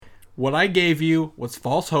What I gave you was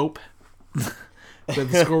false hope. That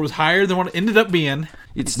the score was higher than what it ended up being.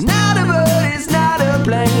 It's not a bird, it's not a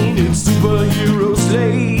plane, it's Superhero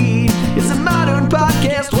Slate. It's a modern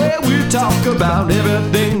podcast where we talk about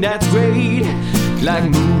everything that's great, like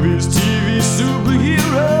movies, TV,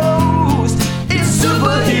 superheroes. It's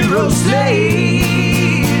Superhero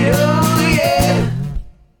Slate. Oh yeah.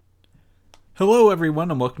 Hello everyone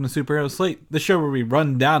and welcome to Superhero Slate, the show where we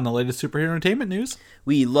run down the latest superhero entertainment news.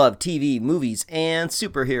 We love TV, movies, and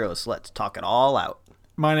superheroes. Let's talk it all out.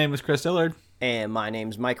 My name is Chris Dillard. And my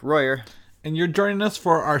name's Mike Royer. And you're joining us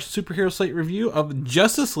for our Superhero Slate review of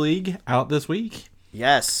Justice League out this week.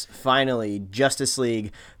 Yes, finally, Justice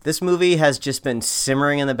League. This movie has just been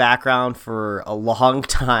simmering in the background for a long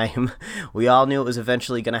time. We all knew it was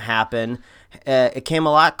eventually going to happen. It came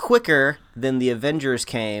a lot quicker than the Avengers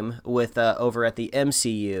came with over at the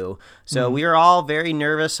MCU. So we are all very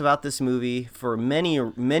nervous about this movie for many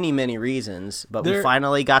reasons. But we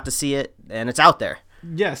finally got to see it, and it's out there.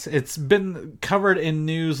 Yes, it's been covered in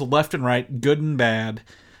news left and right, good and bad,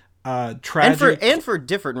 tragic. And for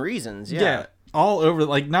different reasons, yeah. All over,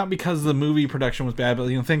 like, not because the movie production was bad, but,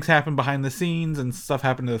 things happen behind the scenes and stuff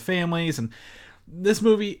happened to the families. And this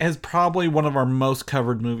movie is probably one of our most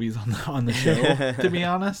covered movies on the show, to be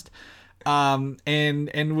honest.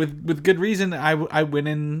 And with good reason, I went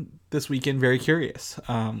in this weekend very curious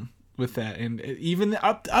with that. And even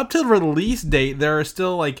up to the release date, there are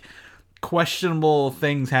still, like, questionable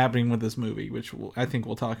things happening with this movie, which I think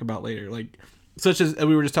we'll talk about later. Like, such as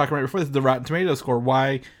we were just talking right before this, the Rotten Tomatoes score.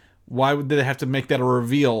 Why did they have to make that a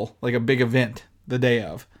reveal, like a big event, the day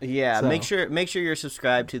of? Yeah, so make sure you're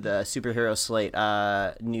subscribed to the Superhero Slate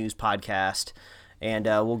news podcast, and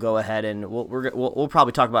we'll go ahead and we'll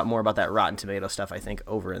probably talk about more about that Rotten Tomato stuff, I think,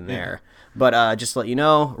 over in there. Yeah. But just to let you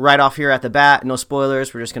know, right off here at the bat, no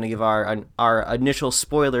spoilers. We're just going to give our initial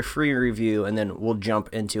spoiler-free review, and then we'll jump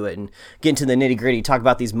into it and get into the nitty-gritty, talk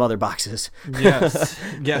about these mother boxes.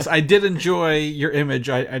 Yes. I did enjoy your image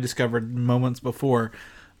I discovered moments before.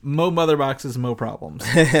 Mo mother boxes, mo problems.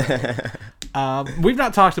 We've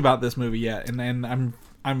not talked about this movie yet, and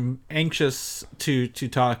I'm anxious to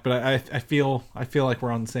talk, but I feel like we're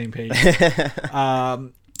on the same page.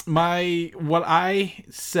 What I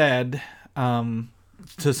said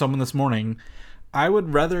to someone this morning, I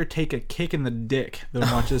would rather take a kick in the dick than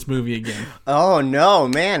watch this movie again. Oh no,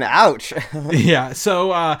 man! Ouch. Yeah,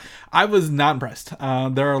 so I was not impressed.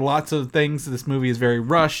 There are lots of things. This movie is very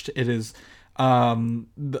rushed. It is. A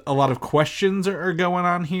lot of questions are going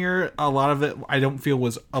on here. A lot of it I don't feel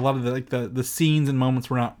was a lot of the scenes and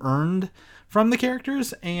moments were not earned from the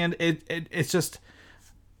characters, and it's just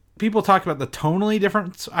people talk about the tonally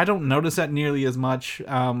difference. I don't notice that nearly as much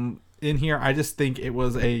in here. I just think it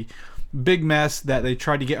was a big mess that they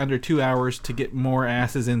tried to get under 2 hours to get more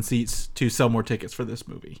asses in seats to sell more tickets for this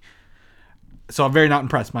movie. So I'm very not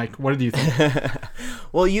impressed, Mike. What did you think?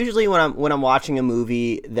 Well, usually when I'm watching a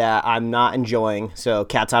movie that I'm not enjoying, so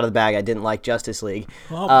cat's out of the bag, I didn't like Justice League.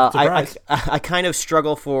 Well, I kind of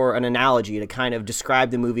struggle for an analogy to kind of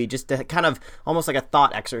describe the movie, just to kind of almost like a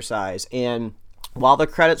thought exercise. And while the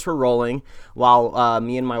credits were rolling, while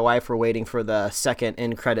me and my wife were waiting for the second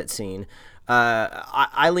end credit scene,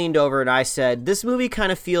 I leaned over and I said, this movie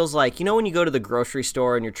kind of feels like, when you go to the grocery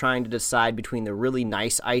store and you're trying to decide between the really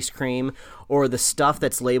nice ice cream or the stuff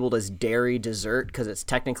that's labeled as dairy dessert because it's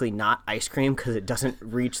technically not ice cream because it doesn't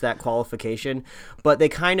reach that qualification, but they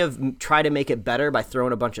kind of try to make it better by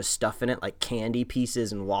throwing a bunch of stuff in it, like candy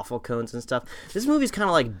pieces and waffle cones and stuff. This movie's kind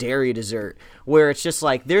of like dairy dessert, where it's just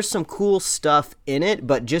like there's some cool stuff in it,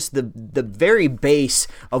 but just the very base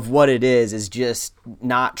of what it is just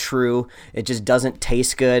not true. It just doesn't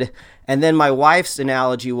taste good. And then my wife's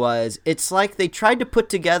analogy was, it's like they tried to put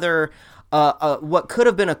together what could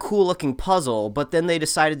have been a cool-looking puzzle, but then they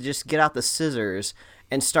decided to just get out the scissors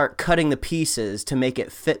and start cutting the pieces to make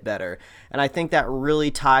it fit better. And I think that really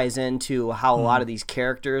ties into how a lot of these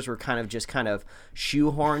characters were kind of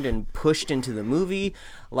shoehorned and pushed into the movie.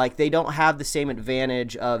 Like, they don't have the same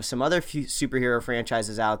advantage of some other superhero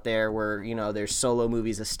franchises out there where, there's solo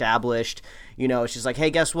movies established. It's just like,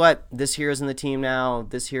 hey, guess what? This hero's in the team now.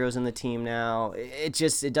 This hero's in the team now.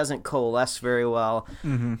 It doesn't coalesce very well.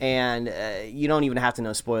 Mm-hmm. And you don't even have to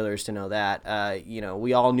know spoilers to know that.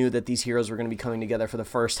 We all knew that these heroes were going to be coming together for the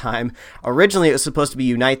first time. Originally, it was supposed to be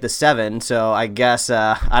Unite the Seven, so I guess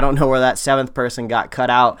I don't know where that seventh person got cut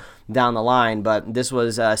out down the line, but this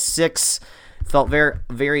was 6. Felt very,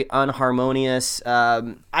 very unharmonious.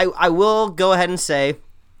 I will go ahead and say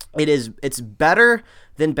it's better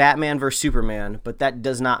than Batman vs Superman, but that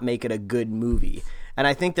does not make it a good movie. And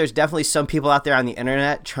I think there's definitely some people out there on the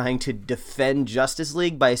internet trying to defend Justice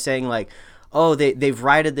League by saying like, oh, they've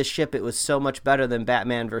righted the ship. It was so much better than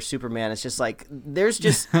Batman versus Superman. It's just like there's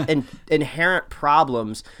just inherent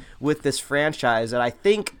problems with this franchise that I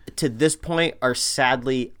think to this point are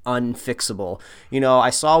sadly unfixable. You know, I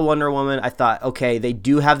saw Wonder Woman. I thought, okay, they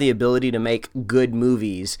do have the ability to make good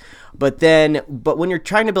movies. But when you're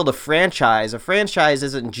trying to build a franchise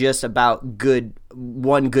isn't just about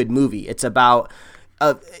one good movie. It's about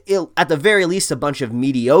at the very least a bunch of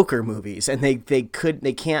mediocre movies, and they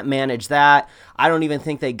can't manage that. I don't even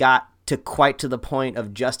think they got to quite to the point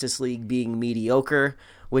of Justice League being mediocre,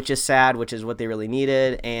 which is sad, which is what they really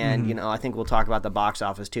needed. And you know, I think we'll talk about the box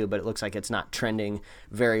office too, but it looks like it's not trending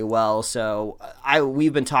very well. So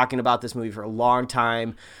we've been talking about this movie for a long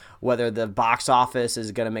time, whether the box office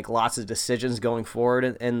is going to make lots of decisions going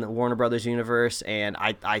forward in the Warner Brothers universe. And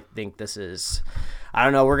I think this is, I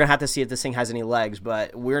don't know, we're going to have to see if this thing has any legs,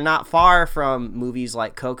 but we're not far from movies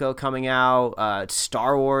like Coco coming out,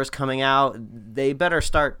 Star Wars coming out. They better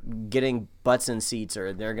start getting butts in seats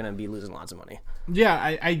or they're going to be losing lots of money. Yeah,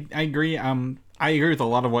 I agree. I agree with a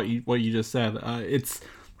lot of what you just said. It's,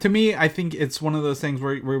 to me, I think it's one of those things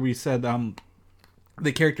where we said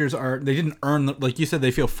the characters they didn't earn, like you said,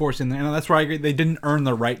 they feel forced in there, and that's where I agree. They didn't earn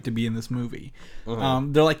the right to be in this movie.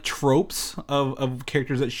 They're like tropes of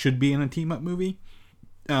characters that should be in a team up movie.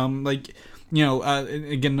 Like, you know,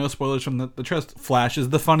 again, no spoilers from the trust. Flash is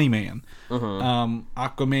the funny man.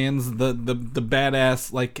 Aquaman's the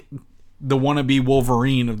badass, like the wannabe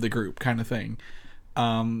Wolverine of the group kind of thing.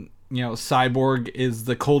 You know, Cyborg is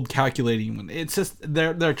the cold calculating one. It's just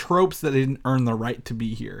they're tropes that didn't earn the right to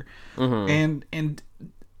be here. And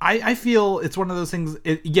I feel it's one of those things.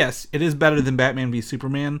 Yes, it is better than Batman v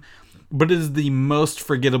Superman, but it is the most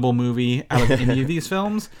forgettable movie out of any of these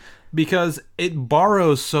films, because it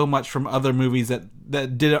borrows so much from other movies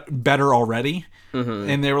that did it better already.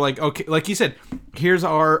 And they were like, okay, like you said, here's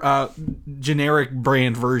our generic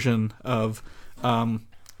brand version of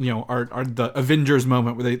you know, our the Avengers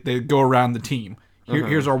moment where they go around the team.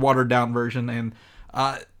 Here's our watered down version. And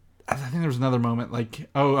I think there was another moment like,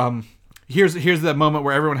 here's that moment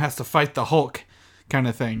where everyone has to fight the Hulk kind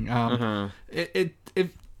of thing.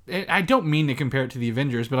 I don't mean to compare it to the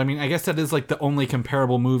Avengers, but I mean, I guess that is like the only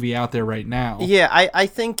comparable movie out there right now. Yeah, I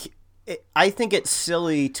think it's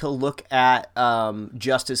silly to look at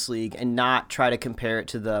Justice League and not try to compare it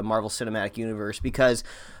to the Marvel Cinematic Universe, because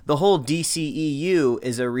the whole DCEU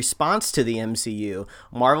is a response to the MCU.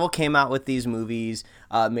 Marvel came out with these movies,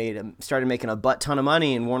 started making a butt ton of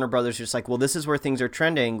money, and Warner Brothers just like, well, this is where things are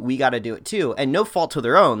trending. We got to do it too, and no fault to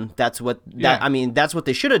their own. That's what that's what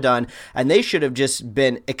they should have done, and they should have just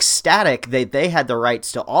been ecstatic that they had the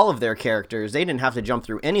rights to all of their characters. They didn't have to jump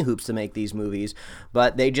through any hoops to make these movies,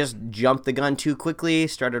 but they just jumped the gun too quickly,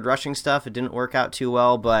 started rushing stuff. It didn't work out too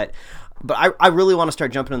well, but I really want to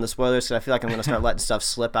start jumping in the spoilers because I feel like I'm going to start letting stuff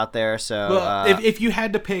slip out there. So, well, if you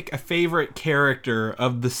had to pick a favorite character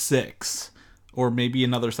of the six, or maybe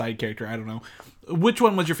another side character, I don't know, which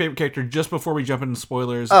one was your favorite character just before we jump into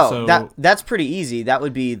spoilers? That's pretty easy. That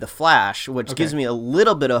would be the Flash, which gives me a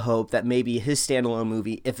little bit of hope that maybe his standalone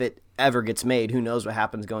movie, if it ever gets made, who knows what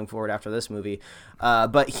happens going forward after this movie,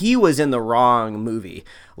 but he was in the wrong movie.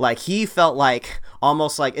 Like, he felt like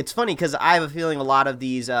almost like, it's funny because I have a feeling a lot of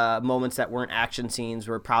these moments that weren't action scenes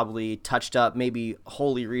were probably touched up, maybe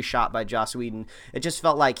wholly reshot by Joss Whedon. It just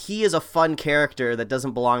felt like he is a fun character that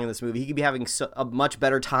doesn't belong in this movie. He could be having a much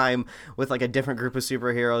better time with like a different group of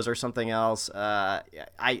superheroes or something else. I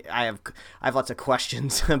have lots of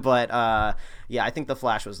questions, but yeah, I think the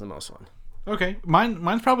Flash was the most fun. Okay,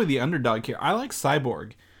 mine's probably the underdog here. I like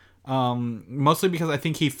Cyborg, mostly because I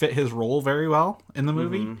think he fit his role very well in the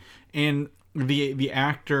movie, and the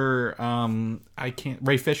actor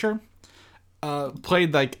Ray Fisher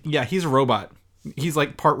played like, yeah, he's a robot. He's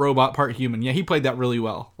like part robot, part human. Yeah, he played that really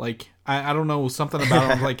well. Like, I don't know, something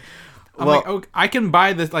about him. Like, like, okay, I can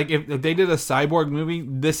buy this. Like, if they did a Cyborg movie,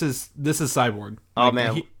 this is Cyborg. Oh, like,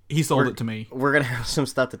 man. He sold it to me. We're going to have some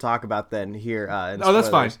stuff to talk about then here. Oh, that's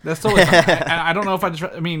fine. That's totally fine. I don't know if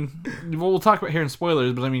I mean, we'll talk about here in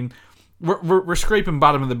spoilers, but I mean, we're scraping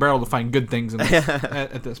bottom of the barrel to find good things in this,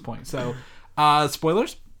 at this point. So,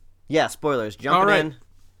 spoilers? Yeah, spoilers. Jumping in.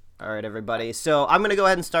 All right, everybody. So I'm going to go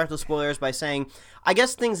ahead and start the spoilers by saying, I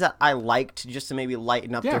guess things that I liked, just to maybe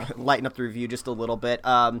lighten up the review just a little bit.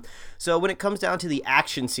 So when it comes down to the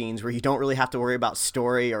action scenes where you don't really have to worry about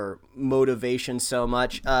story or motivation so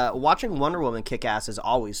much, watching Wonder Woman kick ass is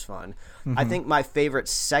always fun. I think my favorite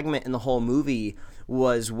segment in the whole movie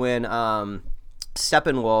was when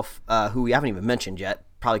Steppenwolf, who we haven't even mentioned yet,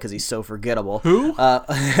 probably because he's so forgettable. Who? There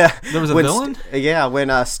was a villain? When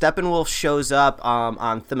Steppenwolf shows up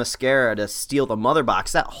on Themyscira to steal the mother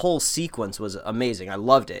box, that whole sequence was amazing. I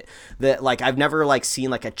loved it. I've never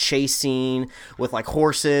seen a chase scene with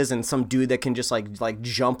horses and some dude that can just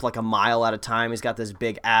jump a mile at a time. He's got this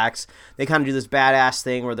big axe. They kind of do this badass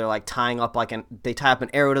thing where they're tying up they tie up an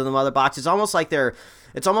arrow to the mother box. It's almost like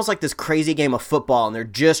this crazy game of football, and they're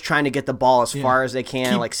just trying to get the ball as far as they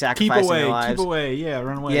can, sacrificing their lives. Keep away,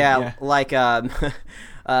 run away. Yeah.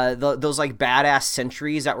 Those badass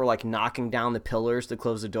sentries that were knocking down the pillars to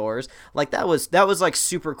close the doors. That was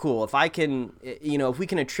super cool. If we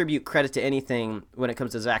can attribute credit to anything when it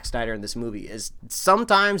comes to Zack Snyder in this movie, is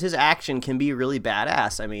sometimes his action can be really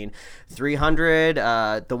badass. I mean, 300,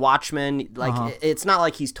 The Watchmen, it's not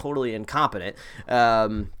like he's totally incompetent.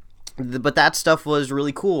 But that stuff was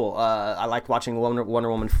really cool. I liked watching Wonder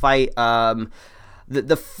Woman fight.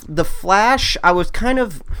 The Flash, I was kind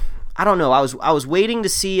of, I don't know. I was waiting to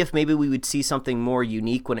see if maybe we would see something more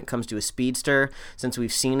unique when it comes to a speedster, since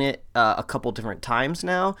we've seen it a couple different times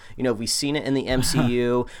now. We've seen it in the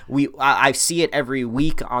MCU. I see it every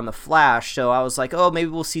week on the Flash, so I was like, oh, maybe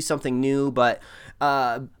we'll see something new. But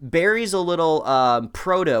Barry's a little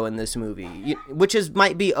proto in this movie, which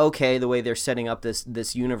might be okay the way they're setting up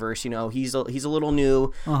this universe. He's a little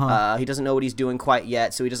new. He doesn't know what he's doing quite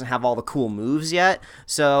yet, so he doesn't have all the cool moves yet.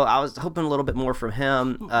 So I was hoping a little bit more from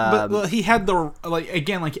him. But he had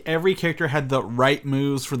every character had the right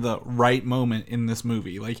moves for the right moment in this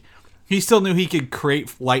movie. He still knew he could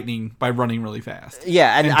create lightning by running really fast.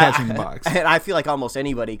 Yeah, and touching the box. And I feel like almost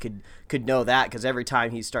anybody could know that, because every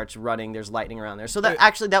time he starts running, there's lightning around there. So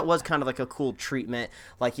that was kind of a cool treatment.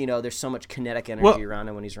 There's so much kinetic energy around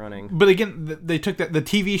him when he's running. But again, they took that. The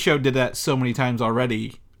TV show did that so many times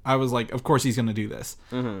already. I was like, of course he's going to do this.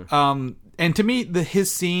 Mm-hmm. And to me,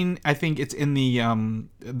 his scene, I think it's in the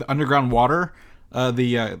underground water,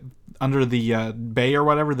 under the bay or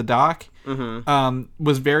whatever, the dock,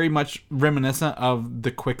 was very much reminiscent of the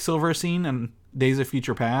Quicksilver scene in Days of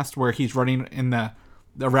Future Past, where he's running in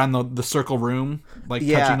around the circle room,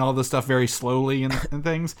 touching all this stuff very slowly and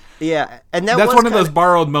things. Yeah, and that's one of those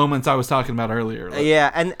borrowed moments I was talking about earlier.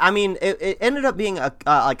 Yeah, and I mean, it ended up being a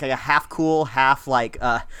half cool, half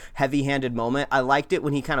heavy-handed moment. I liked it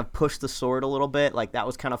when he kind of pushed the sword a little bit. That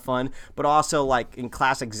was kind of fun. But also, in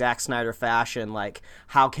classic Zack Snyder fashion,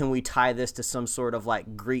 how can we tie this to some sort of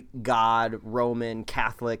Greek god, Roman,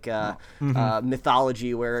 Catholic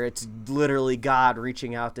mythology, where it's literally God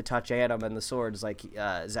reaching out to touch Adam, and the sword is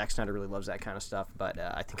Zack Snyder really loves that kind of stuff, but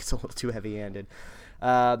I think it's a little too heavy-handed.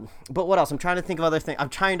 But what else? I'm trying to think of other things. I'm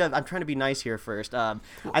trying to be nice here first. I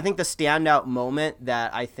think the standout moment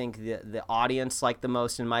that I think the audience liked the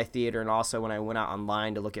most in my theater, and also when I went out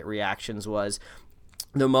online to look at reactions, was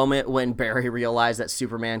the moment when Barry realized that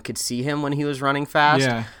Superman could see him when he was running fast.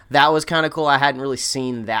 Yeah. That was kind of cool. I hadn't really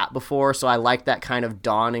seen that before, so I liked that kind of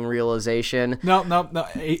dawning realization. No.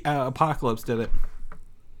 Apocalypse did it.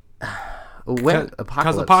 When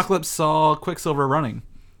because Apocalypse saw Quicksilver running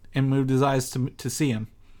and moved his eyes to see him.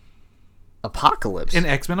 Apocalypse? In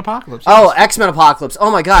X-Men Apocalypse. Yes. Oh, X-Men Apocalypse. Oh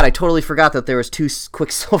my god, I totally forgot that there was two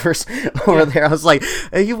Quicksilvers over there. I was like,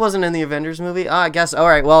 he wasn't in the Avengers movie? Oh, I guess. All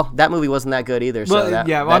right, well, that movie wasn't that good either. So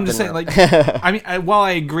I'm just saying, while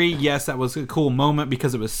I agree, yes, that was a cool moment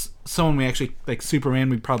because it was someone we actually, Superman,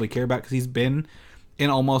 we'd probably care about because he's been in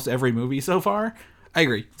almost every movie so far. I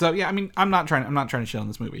agree. So yeah, I mean, I'm not trying to shit on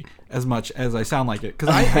this movie as much as I sound like it, because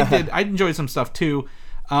I enjoyed some stuff too.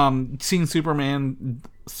 Seeing Superman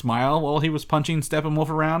smile while he was punching Steppenwolf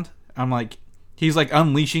around, I'm like, he's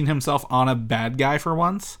unleashing himself on a bad guy for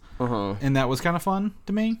once, and that was kind of fun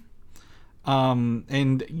to me.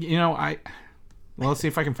 And let's see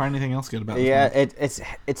if I can find anything else good about this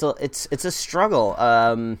movie. It's a struggle.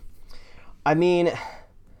 I mean,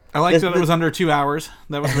 I liked that it was under 2 hours.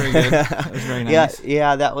 That was very good. That was very nice.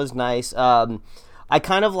 Yeah, that was nice. I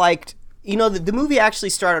kind of liked, the movie actually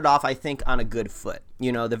started off, I think, on a good foot.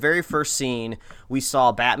 The very first scene, we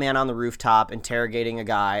saw Batman on the rooftop interrogating a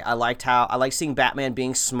guy. I liked seeing Batman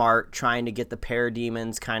being smart, trying to get the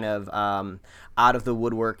parademons kind of out of the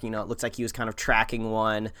woodwork. It looks like he was kind of tracking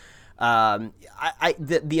one.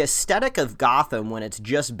 The aesthetic of Gotham when it's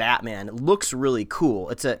just Batman looks really cool.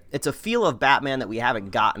 It's a feel of Batman that we haven't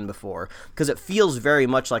gotten before, because it feels very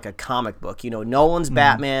much like a comic book. Nolan's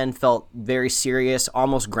Batman felt very serious,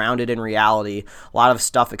 almost grounded in reality. A lot of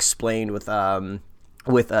stuff explained with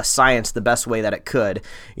science the best way that it could,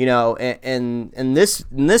 and in this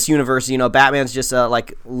universe, Batman's just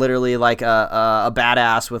literally like a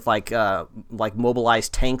badass with like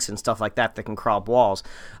mobilized tanks and stuff like that can crawl up walls.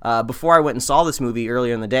 Before I went and saw this movie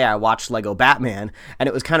earlier in the day, I watched Lego Batman, and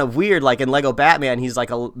it was kind of weird. Like in Lego Batman, he's like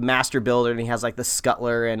a master builder, and he has like the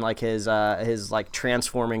scuttler and like his like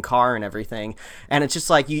transforming car and everything, and it's just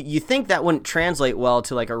like you think that wouldn't translate well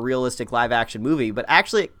to like a realistic live action movie, but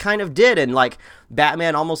actually it kind of did, and like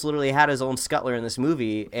Batman almost literally had his own scuttler in this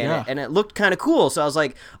movie, and it looked kind of cool. So I was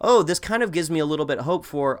like, oh, this kind of gives me a little bit of hope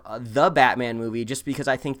for the Batman movie, just because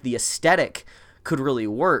I think the aesthetic could really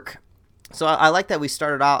work. So I like that we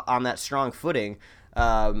started out on that strong footing.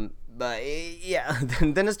 But yeah,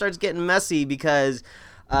 then it starts getting messy because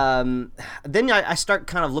then I start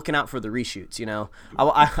kind of looking out for the reshoots.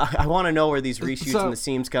 I want to know where these reshoots and the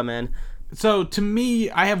seams come in. So to me,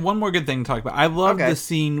 I have one more good thing to talk about. I love the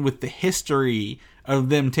scene with the history of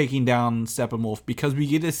them taking down Steppenwolf, because we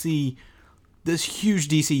get to see this huge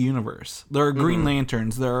DC universe. There are Green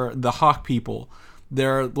Lanterns, there are the Hawk people,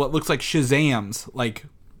 there are what looks like Shazams, like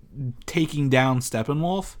taking down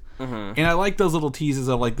Steppenwolf. And I like those little teases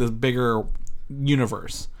of like this bigger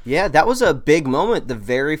universe. Yeah, that was a big moment the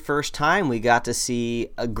very first time we got to see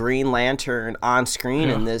a Green Lantern on screen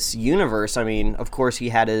in this universe. I mean, of course, he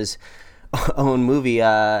had his own movie,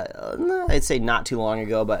 I'd say not too long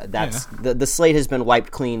ago, but that's the slate has been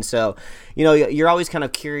wiped clean. So, you're always kind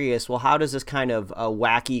of curious, well, how does this kind of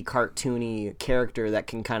wacky, cartoony character that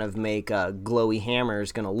can kind of make glowy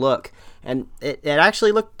hammers going to look? And it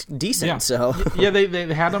actually looked decent. Yeah. So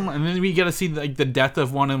they had him, and then we get to see like the death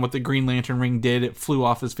of one and what the Green Lantern ring did. It flew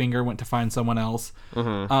off his finger, went to find someone else.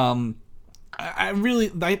 I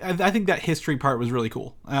think that history part was really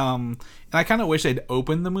cool. And I kind of wish they'd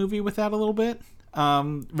opened the movie with that a little bit,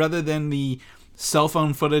 rather than the cell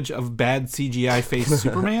phone footage of bad CGI face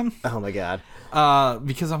Superman. Oh my god!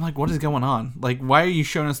 Because I'm like, what is going on? Like, why are you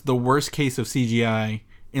showing us the worst case of CGI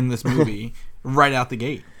in this movie right out the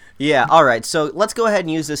gate? Yeah, all right. So let's go ahead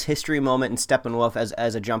and use this history moment in Steppenwolf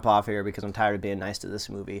as a jump off here, because I'm tired of being nice to this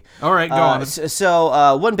movie. All right, go on.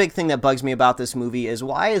 So one big thing that bugs me about this movie is,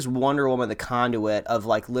 why is Wonder Woman the conduit of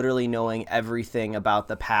like literally knowing everything about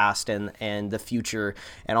the past and the future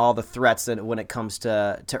and all the threats that when it comes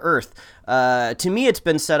to Earth? To me, it's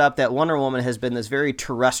been set up that Wonder Woman has been this very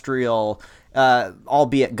terrestrial,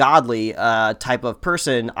 albeit godly, type of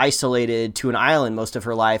person, isolated to an island most of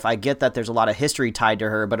her life. I get that there's a lot of history tied to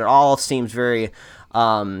her, but it all seems very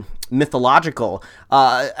mythological.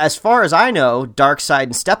 As far as I know, Darkseid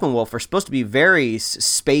and Steppenwolf are supposed to be very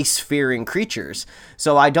space-fearing creatures,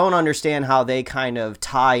 so I don't understand how they kind of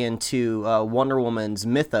tie into Wonder Woman's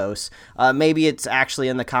mythos. Maybe it's actually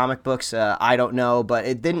in the comic books, I don't know,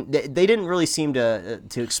 but they didn't really seem to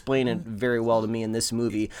explain it very well to me in this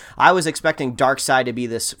movie. I was expecting Darkseid to be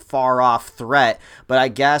this far-off threat, but I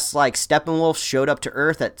guess like Steppenwolf showed up to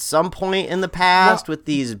Earth at some point in the past with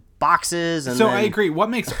these boxes, and I agree.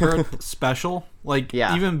 What makes Earth special? Like,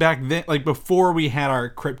 even back then, like before we had our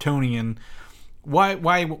Kryptonian, why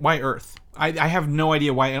Earth? I have no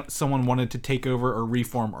idea why someone wanted to take over or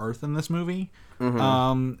reform Earth in this movie.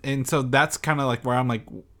 And so that's kind of like where I'm like,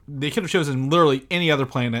 they could have chosen literally any other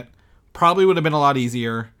planet. Probably would have been a lot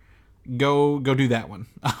easier. Go do that one.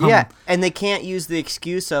 Yeah, and they can't use the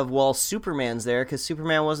excuse of, well, Superman's there, because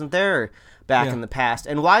Superman wasn't there back in the past.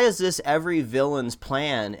 And why is this every villain's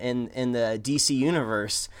plan in the DC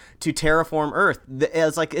universe to terraform Earth?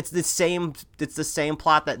 It's like it's the same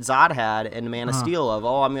plot that Zod had in Man of Steel of,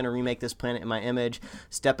 I'm going to remake this planet in my image.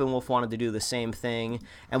 Steppenwolf wanted to do the same thing.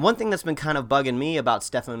 And one thing that's been kind of bugging me about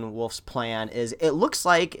Steppenwolf's plan is it looks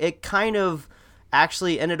like it kind of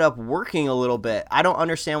actually ended up working a little bit. I don't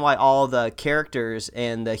understand why all the characters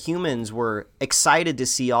and the humans were excited to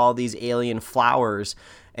see all these alien flowers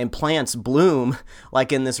and plants bloom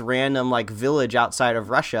like in this random like village outside of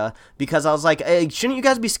Russia, because I was like, hey, shouldn't you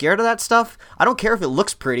guys be scared of that stuff? I don't care if it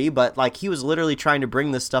looks pretty, but like he was literally trying to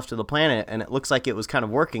bring this stuff to the planet, and it looks like it was kind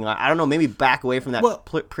of working. I don't know, maybe back away from that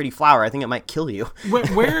pretty flower. I think it might kill you.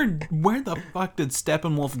 where the fuck did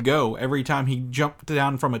Steppenwolf go every time he jumped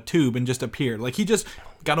down from a tube and just appeared? Like, he just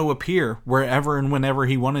got to appear wherever and whenever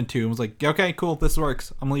he wanted to, and was like, okay, cool, this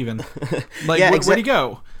works, I'm leaving. Like, where'd he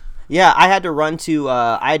go? Yeah, I had to run to.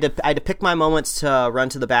 I had to pick my moments to run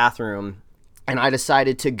to the bathroom, and I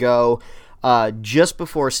decided to go just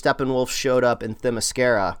before Steppenwolf showed up in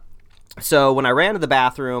Themyscira. So when I ran to the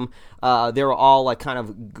bathroom, they were all like kind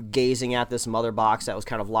of gazing at this mother box that was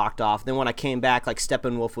kind of locked off. Then when I came back, like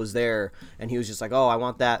Steppenwolf was there, and he was just like, "Oh, I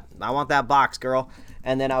want that box, girl."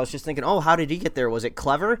 And then I was just thinking, oh, how did he get there? Was it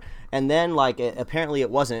clever? And then, like, apparently it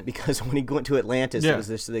wasn't, because when he went to Atlantis, it was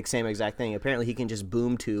the same exact thing. Apparently he can just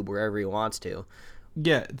boom tube wherever he wants to.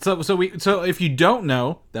 Yeah, so if you don't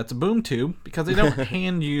know, that's a boom tube, because they don't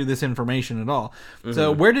hand you this information at all. Mm-hmm.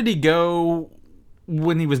 So where did he go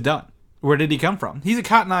when he was done? Where did he come from? He's a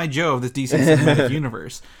Cotton Eye Joe of this DC cinematic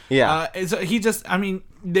universe. Yeah. So he just, I mean,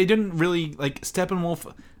 they didn't really, like,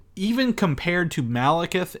 Steppenwolf, even compared to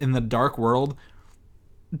Malekith in the Dark World,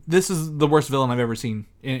 this is the worst villain I've ever seen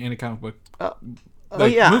in a comic book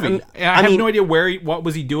movie. I have no idea what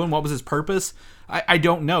was he doing, what was his purpose. I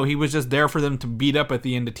don't know. He was just there for them to beat up at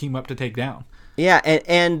the end, to team up to take down. Yeah,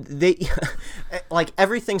 and they, like,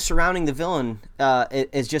 everything surrounding the villain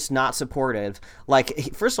is just not supportive.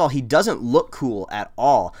 Like, first of all, he doesn't look cool at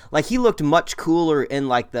all. Like, he looked much cooler in,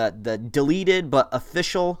 like, the deleted but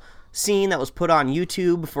official scene that was put on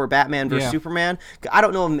YouTube for Batman vs. Superman. I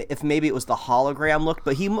don't know if maybe it was the hologram look,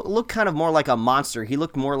 but he looked kind of more like a monster. He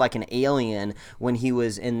looked more like an alien when he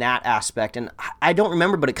was in that aspect. And I don't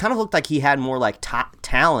remember, but it kind of looked like he had more like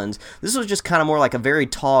talons. This was just kind of more like a very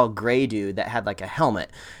tall gray dude that had like a helmet.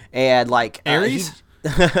 And like Ares?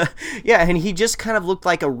 Yeah, and he just kind of looked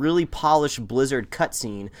like a really polished Blizzard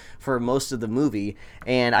cutscene for most of the movie,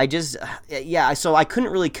 and so I couldn't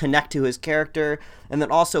really connect to his character, and then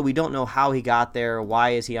also we don't know how he got there,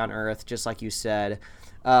 why is he on Earth, just like you said.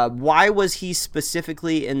 Why was he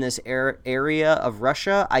specifically in this area of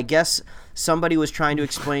Russia? I guess somebody was trying to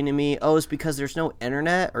explain to me, it's because there's no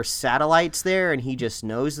internet or satellites there, and he just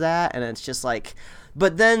knows that, and it's just like...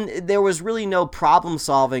 But then there was really no problem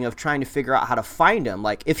solving of trying to figure out how to find him.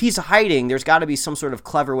 Like, if he's hiding, there's got to be some sort of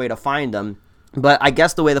clever way to find him. But I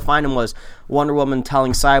guess the way to find him was Wonder Woman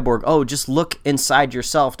telling Cyborg, just look inside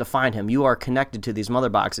yourself to find him. You are connected to these mother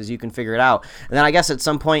boxes. You can figure it out. And then I guess at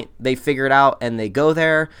some point they figure it out and they go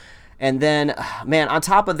there. And then, man, on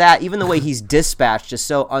top of that, even the way he's dispatched is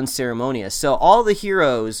so unceremonious. So all the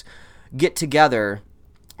heroes get together...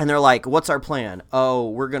 And they're like, what's our plan?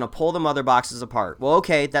 We're going to pull the mother boxes apart. Well,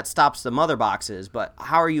 okay, that stops the mother boxes, but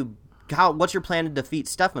what's your plan to defeat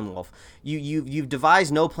Steppenwolf? You've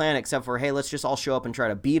devised no plan except for, hey, let's just all show up and try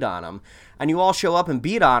to beat on him. And you all show up and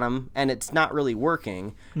beat on him, and it's not really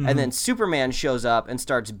working. Mm-hmm. And then Superman shows up and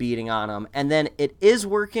starts beating on him. And then it is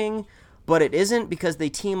working, but it isn't, because they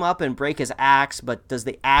team up and break his axe. But does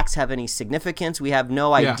the axe have any significance? We have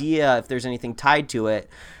no idea if there's anything tied to it.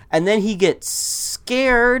 And then he gets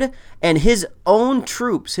scared, and his own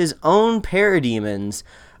troops, his own parademons,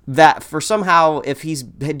 that for somehow, if he's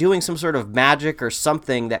doing some sort of magic or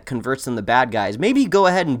something that converts them to bad guys, maybe go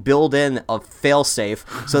ahead and build in a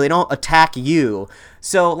failsafe so they don't attack you.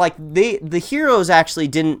 So, like, the heroes actually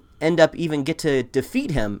didn't end up even get to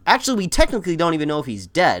defeat him. Actually, we technically don't even know if he's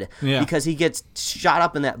dead, because he gets shot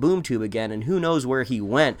up in that boom tube again, and who knows where he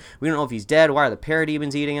went. We don't know if he's dead. Why are the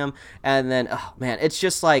parademons eating him? And then, it's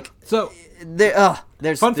just like... So...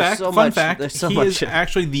 There's fun fact, he is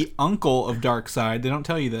actually the uncle of Darkseid. They don't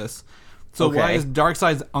tell you this. So why is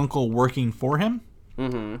Darkseid's uncle working for him?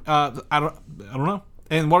 Mm-hmm. I don't know.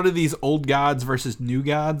 And what are these old gods versus new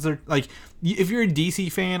gods? Or, like, if you're a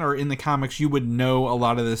DC fan or in the comics, you would know a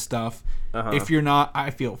lot of this stuff. Uh-huh. If you're not, I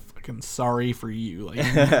feel fucking sorry for you.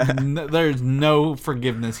 Like, there's no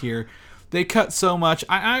forgiveness here. They cut so much.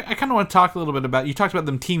 I kind of want to talk a little bit about... You talked about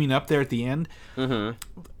them teaming up there at the end. Mm-hmm.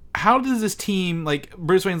 How does this team, like,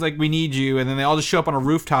 Bruce Wayne's like, we need you, and then they all just show up on a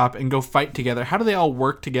rooftop and go fight together? How do they all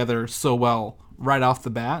work together so well right off the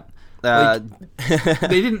bat? Like,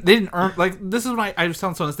 they didn't earn, like, this is what I was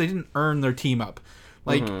telling someone, they didn't earn their team up.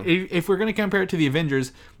 Like, if we're going to compare it to the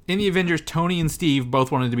Avengers, in the Avengers, Tony and Steve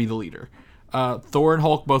both wanted to be the leader. Thor and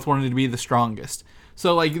Hulk both wanted to be the strongest.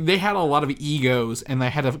 So, like, they had a lot of egos, and they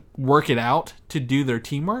had to work it out to do their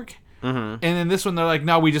teamwork. Mm-hmm. And in this one, they're like,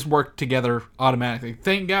 no, we just work together automatically.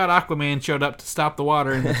 Thank God Aquaman showed up to stop the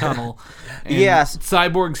water in the tunnel. And yes.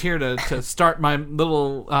 Cyborg's here to start my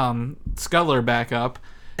little sculler back up.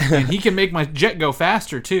 And he can make my jet go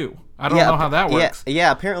faster, too. I don't know how that works.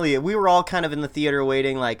 Yeah, apparently we were all kind of in the theater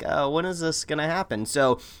waiting, like, when is this going to happen?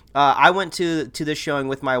 So I went to this showing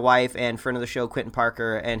with my wife and friend of the show, Quentin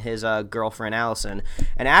Parker, and his girlfriend, Allison.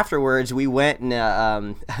 And afterwards, we went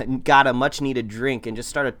and got a much-needed drink and just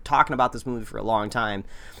started talking about this movie for a long time.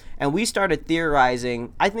 And we started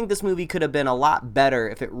theorizing, I think this movie could have been a lot better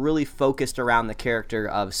if it really focused around the character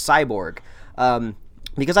of Cyborg.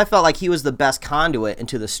 Because I felt like he was the best conduit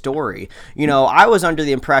into the story. You know, I was under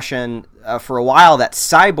the impression for a while that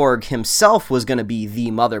Cyborg himself was going to be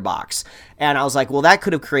the mother box. And I was like, well, that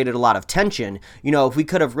could have created a lot of tension. You know, if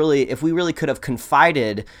we really could have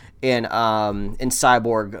confided in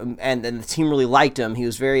Cyborg, and the team really liked him. He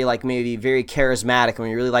was very maybe very charismatic, and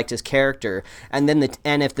we really liked his character. And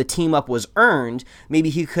then if the team up was earned, maybe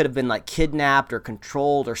he could have been like kidnapped or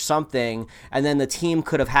controlled or something, and then the team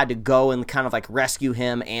could have had to go and kind of like rescue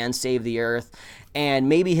him and save the Earth. And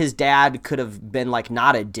maybe his dad could have been like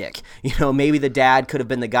not a dick. Maybe the dad could have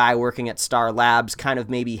been the guy working at Star Labs, kind of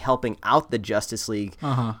maybe helping out the Justice League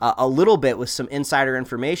a little bit with some insider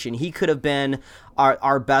information. He could have been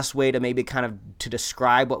our best way to maybe kind of to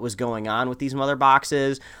describe what was going on with these mother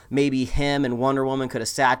boxes. Maybe him and Wonder Woman could have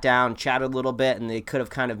sat down, chatted a little bit, and they could have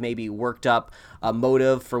kind of maybe worked up a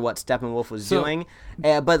motive for what Steppenwolf was doing.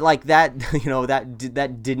 But like that,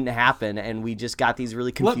 that didn't happen, and we just got these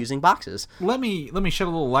really confusing boxes. Let me shed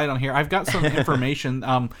a little light on here. I've got some information.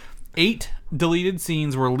 8 deleted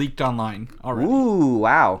scenes were leaked online already. Ooh,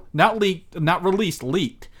 wow. Not leaked, not released,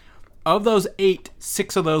 leaked. Of those 8,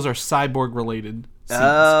 6 of those are Cyborg related scenes.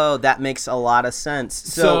 Oh, that makes a lot of sense.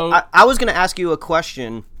 So I was going to ask you a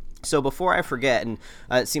question. So before I forget, and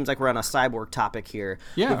it seems like we're on a Cyborg topic here.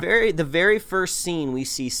 Yeah. The very first scene we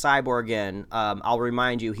see Cyborg in, I'll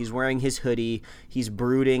remind you, he's wearing his hoodie. He's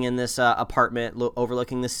brooding in this apartment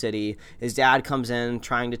overlooking the city. His dad comes in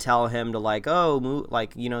trying to tell him to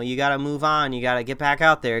you got to move on. You got to get back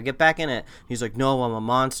out there, get back in it. He's like, no, I'm a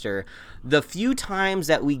monster. The few times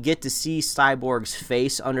that we get to see Cyborg's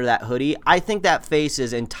face under that hoodie, I think that face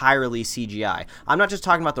is entirely CGI. I'm not just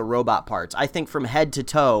talking about the robot parts. I think from head to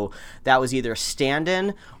toe, that was either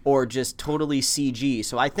stand-in or just totally CG.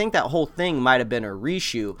 So I think that whole thing might have been a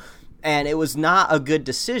reshoot. And it was not a good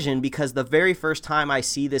decision because the very first time I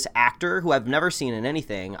see this actor, who I've never seen in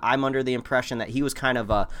anything, I'm under the impression that he was kind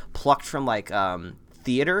of plucked from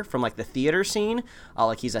theater, from like the theater scene.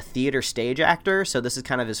 Like he's a theater stage actor, so this is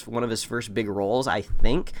kind of one of his first big roles, I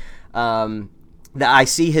think. That I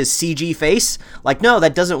see his CG face, like, no,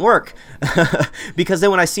 that doesn't work. Because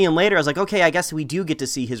then when I see him later, I was like, okay, I guess we do get to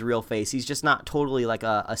see his real face. He's just not totally like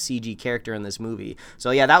a CG character in this movie.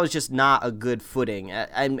 So yeah, that was just not a good footing.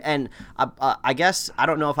 And I guess, I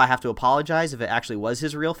don't know if I have to apologize if it actually was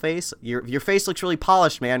his real face. Your face looks really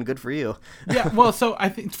polished, man. Good for you. Yeah, well, so I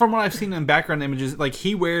think from what I've seen in background images, like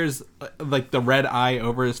he wears like the red eye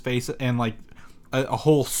over his face and like a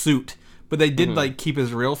whole suit. But they did like keep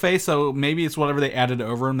his real face, so maybe it's whatever they added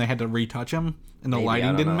over him. They had to retouch him, and the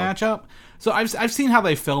lighting didn't match up. So I've seen how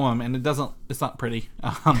they film him, and it's not pretty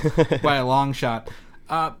by a long shot.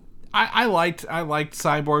 I liked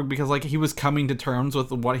Cyborg because like he was coming to terms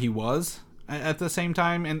with what he was at the same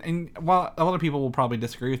time. And while a lot of people will probably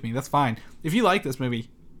disagree with me, that's fine. If you like this movie,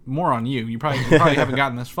 more on you. You probably haven't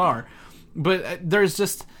gotten this far, but there's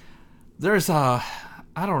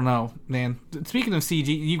I don't know, man. Speaking of CG,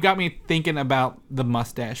 you've got me thinking about the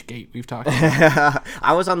mustache gate we've talked about.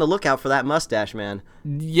 I was on the lookout for that mustache, man.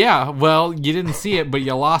 Yeah, well, you didn't see it, but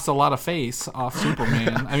you lost a lot of face off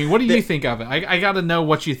Superman. I mean, what do you think of it? I got to know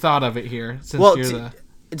what you thought of it here.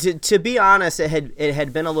 To be honest, it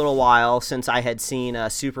had been a little while since I had seen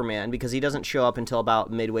Superman, because he doesn't show up until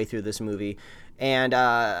about midway through this movie. And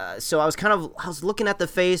so I was looking at the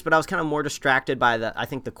face, but I was kind of more distracted by I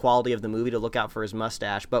think the quality of the movie to look out for his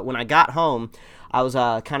mustache. But when I got home, I was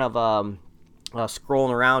scrolling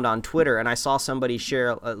around on Twitter, and I saw somebody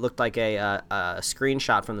share, it looked like a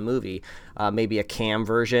screenshot from the movie, maybe a cam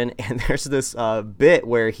version, and there's this bit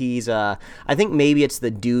where he's, I think maybe it's the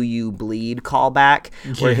 "Do You Bleed" callback,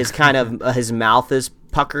 where his kind of his mouth is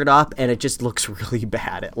puckered up, and it just looks really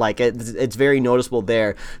bad. It's very noticeable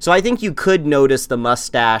there. So I think you could notice the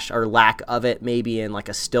mustache or lack of it maybe in like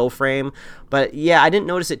a still frame, but yeah, I didn't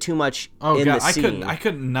notice it too much in the scene. I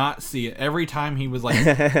could not see it every time he was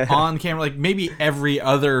like on camera, like maybe every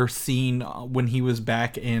other scene when he was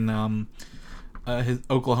back in his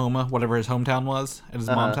Oklahoma, whatever his hometown was, at his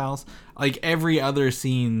mom's house. Like every other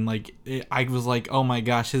scene, I was like, oh my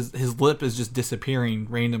gosh, his lip is just disappearing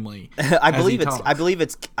randomly. I believe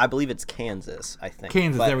it's Kansas. I think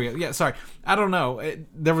Kansas. There we go. Yeah, sorry, I don't know.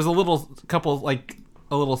 There was a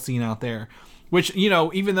little scene out there, which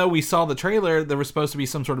even though we saw the trailer, there was supposed to be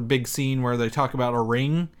some sort of big scene where they talk about a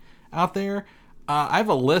ring out there. I have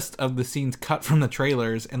a list of the scenes cut from the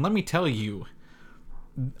trailers, and let me tell you,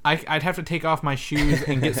 I'd have to take off my shoes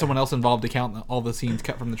and get someone else involved to count all the scenes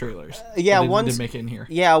cut from the trailers. Yeah, didn't make it in here.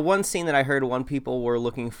 Yeah, one scene that I heard people were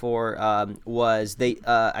looking for was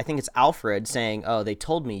I think it's Alfred saying, "Oh, they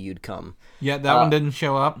told me you'd come." Yeah, that one didn't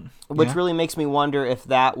show up. Which really makes me wonder if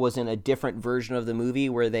that was in a different version of the movie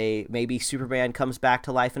where maybe Superman comes back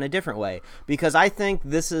to life in a different way. Because I think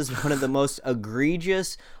this is one of the most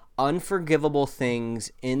egregious, unforgivable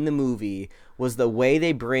things in the movie was the way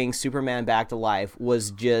they bring Superman back to life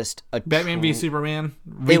was just Batman v Superman.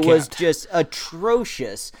 It was just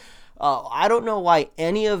atrocious. I don't know why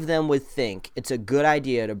any of them would think it's a good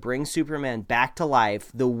idea to bring Superman back to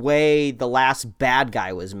life the way the last bad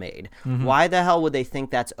guy was made. Mm-hmm. Why the hell would they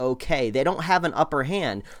think that's okay? They don't have an upper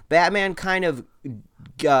hand. Batman kind of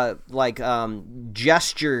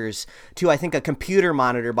gestures to, I think, a computer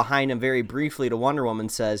monitor behind him very briefly to Wonder Woman,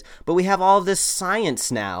 says, but we have all of this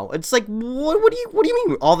science now. It's like, what do you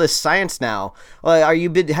mean all this science now? Have you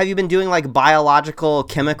been doing like biological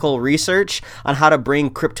chemical research on how to bring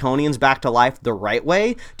Kryptonians back to life the right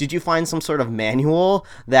way? Did you find some sort of manual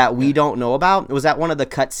that we don't know about? Was that one of the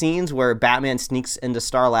cutscenes where Batman sneaks into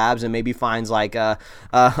Star Labs and maybe finds like 10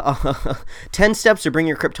 steps to bring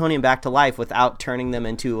your Kryptonian back to life without turning them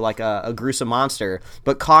into like a gruesome monster,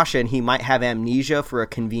 but caution, he might have amnesia for a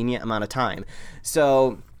convenient amount of time.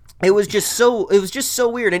 So it was just so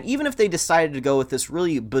weird. And even if they decided to go with this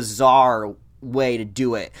really bizarre way to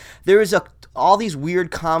do it, there is all these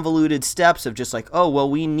weird convoluted steps of just like, oh well,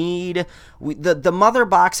 the mother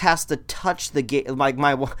box has to touch the gate. Like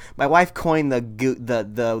my wife coined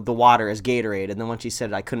the water as Gatorade, and then when she said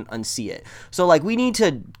it, I couldn't unsee it. So like, we need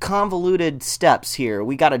to convoluted steps here.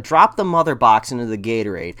 We got to drop the mother box into the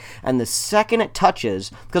Gatorade, and the second it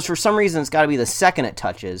touches, because for some reason it's got to be the second it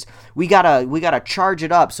touches, we gotta charge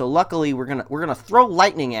it up. So luckily we're gonna throw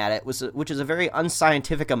lightning at it, which is a very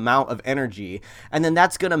unscientific amount of energy, and then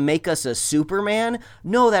that's gonna make us a Superman?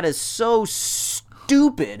 No, that is so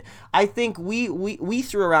stupid. I think we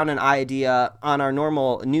threw around an idea on our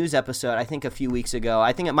normal news episode, I think a few weeks ago.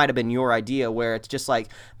 I think it might have been your idea, where it's just like,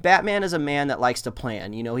 Batman is a man that likes to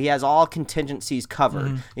plan. You know, he has all contingencies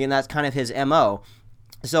covered, and that's kind of his MO.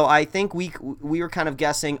 So I think we were kind of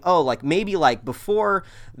guessing, like maybe like before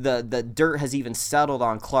the dirt has even settled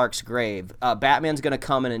on Clark's grave, Batman's going to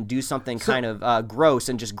come in and do something kind of gross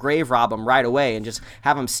and just grave rob him right away and just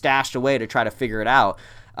have him stashed away to try to figure it out.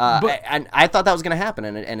 And I thought that was going to happen,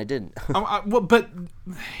 and it didn't. But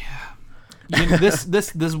you know,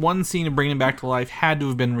 this one scene of bringing him back to life had to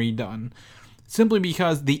have been redone, simply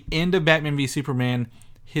because the end of Batman v Superman,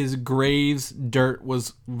 his grave's dirt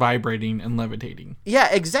was vibrating and levitating. Yeah,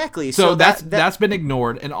 exactly. So that's been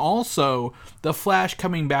ignored. And also, the Flash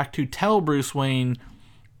coming back to tell Bruce Wayne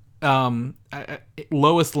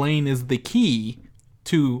Lois Lane is the key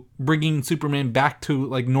to bringing Superman back to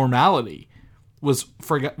like normality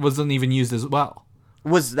wasn't even used as well.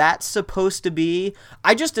 Was that supposed to be?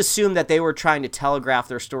 I just assumed that they were trying to telegraph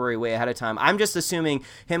their story way ahead of time. I'm just assuming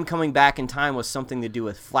him coming back in time was something to do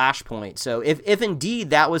with Flashpoint. So if indeed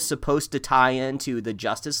that was supposed to tie into the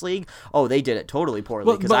Justice League, they did it totally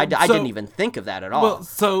poorly, because I didn't even think of that at all. Well,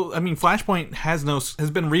 so, I mean, Flashpoint has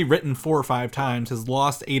been rewritten 4 or 5 times, has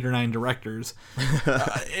lost 8 or 9 directors.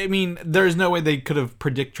 I mean, there's no way they could have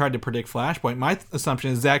tried to predict Flashpoint. My assumption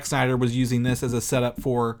is Zack Snyder was using this as a setup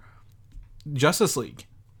for Justice League.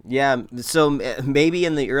 Yeah, so maybe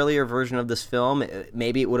in the earlier version of this film,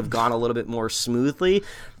 maybe it would have gone a little bit more smoothly.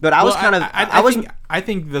 But I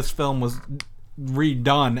think this film was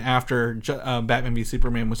redone after Batman v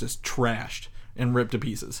Superman was just trashed and ripped to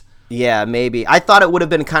pieces. Yeah, maybe. I thought it would have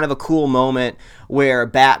been kind of a cool moment where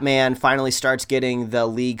Batman finally starts getting the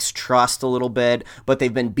League's trust a little bit, but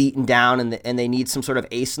they've been beaten down and they need some sort of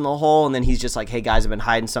ace in the hole, and then he's just like, hey guys, I've been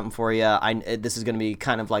hiding something for you. This is going to be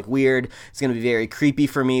kind of like weird. It's going to be very creepy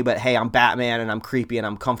for me, but hey, I'm Batman and I'm creepy and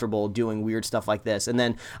I'm comfortable doing weird stuff like this. And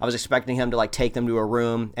then I was expecting him to like take them to a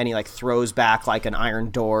room, and he like throws back like an iron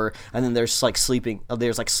door, and then there's sleeping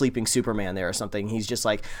Superman there or something. He's just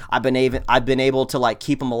like, I've been able to like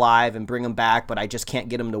keep him alive and bring him back, but I just can't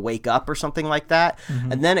get him to wake up or something like that.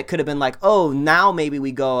 Mm-hmm. And then it could have been like, now maybe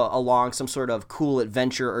we go along some sort of cool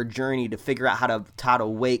adventure or journey to figure out how to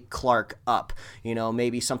wake Clark up,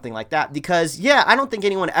 maybe something like that. Because I don't think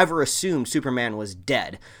anyone ever assumed Superman was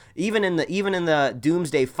dead. Even in the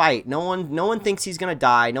Doomsday fight, no one thinks he's gonna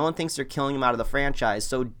die. No one thinks they're killing him out of the franchise.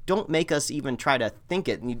 So don't make us even try to think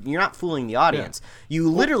it. You're not fooling the audience. Yeah. You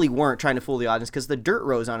literally weren't trying to fool the audience, because the dirt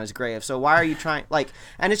rose on his grave. So why are you trying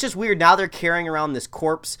And it's just weird. Now they're carrying around this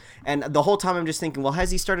corpse, and the whole time I'm just thinking, well,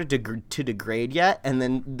 has he started to degrade yet? And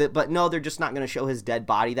then, but no, they're just not gonna show his dead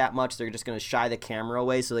body that much. They're just gonna shy the camera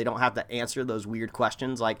away so they don't have to answer those weird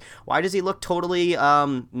questions like, why does he look totally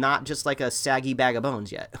not just like a saggy bag of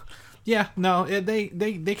bones yet? Yeah, no, they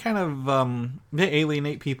kind of they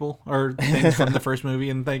alienate people or things from the first movie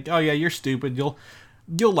and think, oh yeah, you're stupid, you'll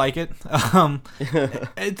like it.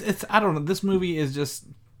 It's I don't know. This movie is just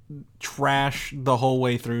trash the whole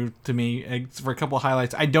way through to me, for a couple of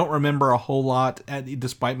highlights. I don't remember a whole lot,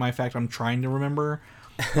 despite my fact I'm trying to remember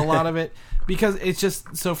a lot of it, because it's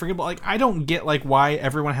just so forgettable. Like, I don't get like why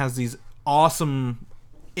everyone has these awesome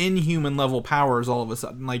inhuman level powers all of a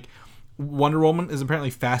sudden. Like, Wonder Woman is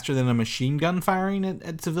apparently faster than a machine gun firing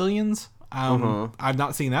at civilians. I've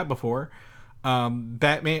not seen that before.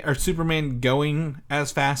 Batman or Superman going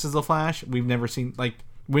as fast as the Flash. We've never seen. Like,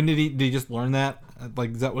 when did he just learn that?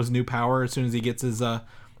 Like, that was new power as soon as he gets his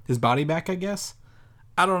body back, I guess.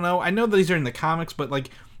 I don't know. I know that these are in the comics, but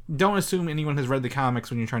like, don't assume anyone has read the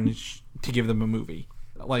comics when you're trying to give them a movie.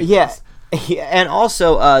 Like, yeah. And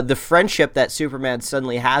also, the friendship that Superman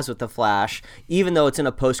suddenly has with the Flash, even though it's in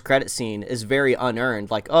a post-credit scene, is very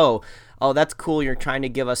unearned. Like, oh, that's cool. You're trying to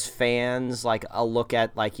give us fans like a look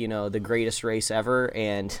at like, you know, the greatest race ever,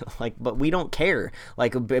 and like, but we don't care.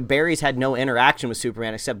 Like, Barry's had no interaction with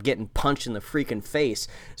Superman except getting punched in the freaking face,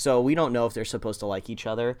 so we don't know if they're supposed to like each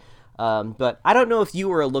other. But I don't know if you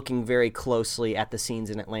were looking very closely at the scenes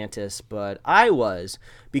in Atlantis, but I was,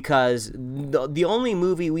 because the only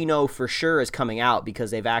movie we know for sure is coming out, because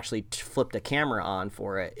they've actually flipped a camera on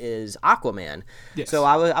for it, is Aquaman. Yes. So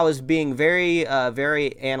I was being very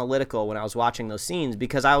very analytical when I was watching those scenes,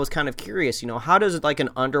 because I was kind of curious, you know, how does like an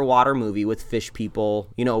underwater movie with fish people,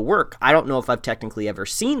 you know, work? I don't know if I've technically ever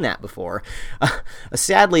seen that before.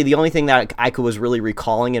 Sadly, the only thing that I was really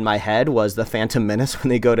recalling in my head was the Phantom Menace when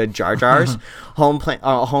they go to Jar Jar's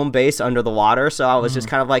home base under the water. So I was just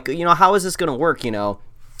kind of like, you know, how is this going to work, you know?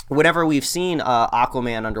 Whenever we've seen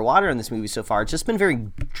Aquaman underwater in this movie so far, it's just been very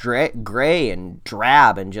gray and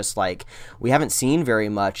drab, and just like, we haven't seen very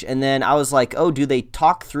much. And then I was like, oh, do they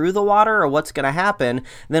talk through the water, or what's going to happen? And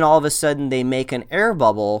then all of a sudden they make an air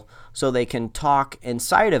bubble so they can talk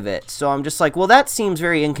inside of it. So I'm just like, well, that seems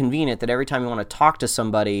very inconvenient, that every time you want to talk to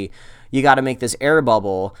somebody, you got to make this air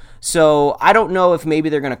bubble. So I don't know if maybe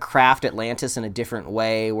they're going to craft Atlantis in a different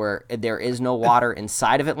way, where there is no water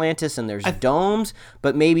inside of Atlantis and there's domes,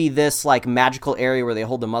 but maybe this like magical area where they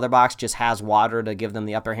hold the mother box just has water to give them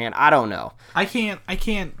the upper hand. I don't know. I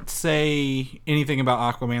can't say anything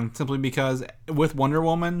about Aquaman, simply because with Wonder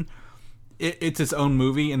Woman, it's its own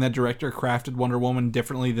movie, and that director crafted Wonder Woman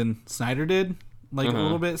differently than Snyder did. Like, a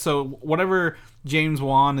little bit. So whatever James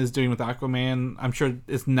Wan is doing with Aquaman, I'm sure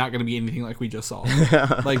it's not going to be anything like we just saw.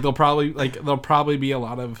 Like, there'll probably be a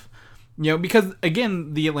lot of, you know, because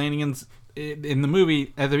again, the Atlanteans in the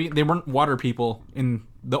movie, they weren't water people in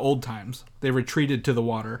the old times. They retreated to the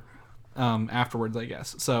water afterwards, I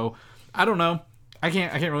guess. So I don't know. I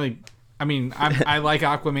can't really. I mean, I like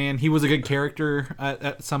Aquaman. He was a good character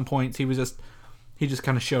at some points. He just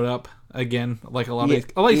kind of showed up again. Like a lot of these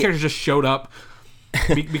characters just showed up.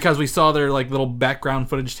 Because we saw their like little background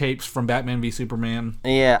footage tapes from Batman v Superman.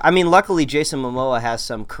 Yeah, I mean, luckily Jason Momoa has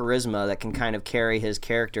some charisma that can kind of carry his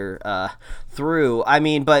character through. I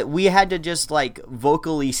mean, but we had to just like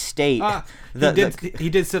vocally state he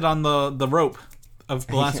did sit on the rope of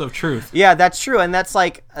the lasso of truth. Yeah, that's true, and that's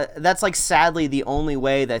like sadly the only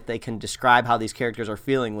way that they can describe how these characters are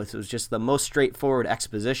feeling, with was just the most straightforward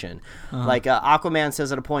exposition. Like Aquaman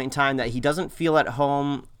says at a point in time that he doesn't feel at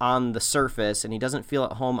home on the surface and he doesn't feel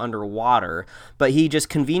at home underwater, but he just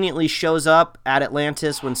conveniently shows up at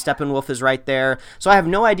Atlantis when Steppenwolf is right there. So I have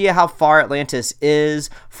no idea how far Atlantis is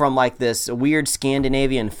from like this weird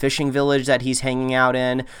Scandinavian fishing village that he's hanging out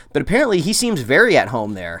in, but apparently he seems very at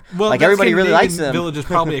home there. Well, like, everybody really likes him. Village is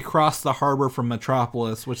probably across the harbor from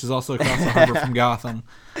Metropolis, which is also across the harbor from Gotham.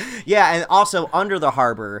 Yeah, and also under the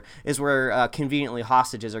harbor is where conveniently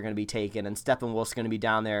hostages are going to be taken, and Steppenwolf's going to be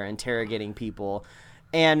down there interrogating people.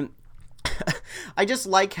 And I just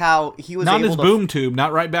like how he was not able his boom tube,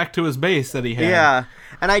 not right back to his base that he had. Yeah,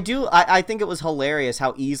 and I think it was hilarious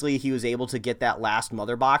how easily he was able to get that last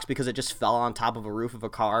mother box, because it just fell on top of a roof of a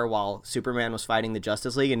car while Superman was fighting the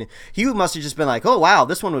Justice League, and he must have just been like, oh wow,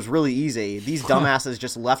 this one was really easy. These dumbasses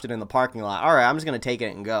just left it in the parking lot. All right, I'm just going to take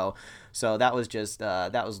it and go. So that was just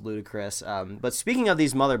that was ludicrous. But speaking of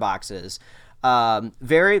these mother boxes,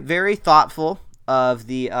 very, very thoughtful of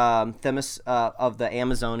the Themis of the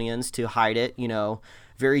Amazonians to hide it, you know,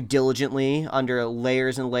 very diligently under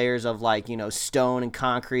layers and layers of like, you know, stone and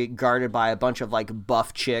concrete, guarded by a bunch of like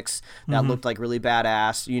buff chicks that looked like really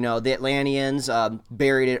badass. You know, the Atlanteans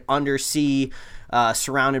buried it undersea,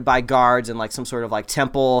 surrounded by guards and like some sort of like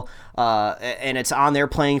temple, and it's on their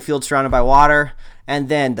playing field surrounded by water. And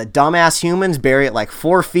then the dumbass humans bury it like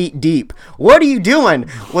 4 feet deep. What are you doing?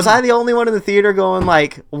 Was I the only one in the theater going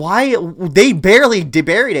like, why? They barely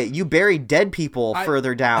buried it. You bury dead people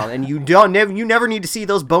further down, and you never need to see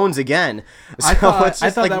those bones again. So I thought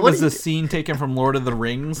like, that was the scene taken from Lord of the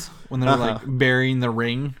Rings when they're like burying the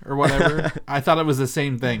ring or whatever. I thought it was the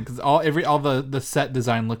same thing because all the set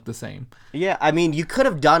design looked the same. Yeah, I mean, you could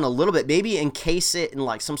have done a little bit, maybe encase it in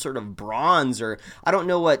like some sort of bronze, or I don't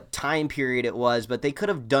know what time period it was, but they could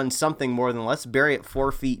have done something more than let's bury it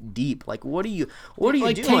 4 feet deep. Like, what are you doing?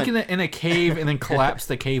 Like taking it in a cave and then collapse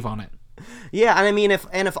the cave on it. Yeah, and I mean, if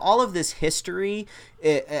all of this history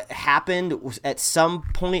it happened at some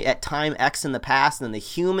point at time X in the past, and the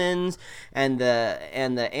humans and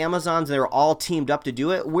the Amazons, they were all teamed up to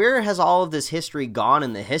do it, where has all of this history gone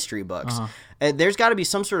in the history books? There's got to be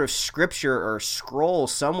some sort of scripture or scroll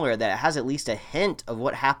somewhere that has at least a hint of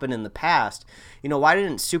what happened in the past. You know, why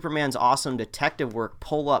didn't Superman's awesome detective work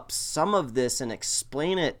pull up some of this and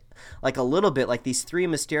explain it like a little bit, like these 3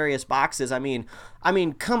 mysterious boxes? I mean,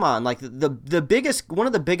 come on! Like one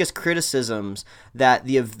of the biggest criticisms that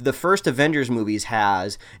the first Avengers movies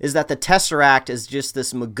has is that the Tesseract is just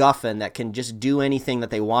this MacGuffin that can just do anything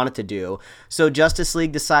that they want it to do. So Justice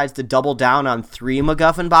League decides to double down on 3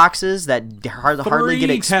 MacGuffin boxes that hardly get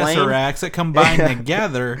explained. 3 Tesseracts that combine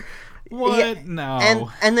together. What? Yeah, no.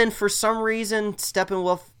 And then for some reason,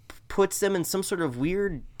 Steppenwolf puts them in some sort of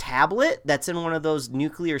weird tablet that's in one of those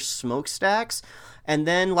nuclear smokestacks, and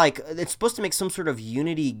then like it's supposed to make some sort of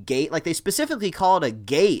Unity gate. Like they specifically call it a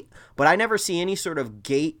gate, but I never see any sort of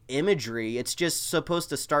gate imagery. It's just supposed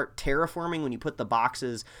to start terraforming when you put the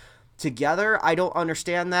boxes together. I don't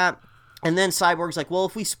understand that. And then Cyborg's like, well,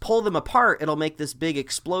 if we pull them apart, it'll make this big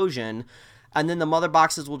explosion, and then the mother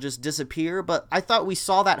boxes will just disappear. But I thought we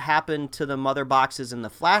saw that happen to the mother boxes in the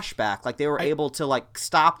flashback. Like they were able to like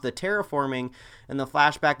stop the terraforming in the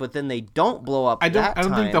flashback, but then they don't blow up. I don't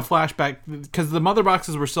think the flashback, because the mother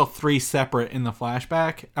boxes were still 3 separate in the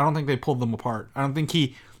flashback. I don't think they pulled them apart. I don't think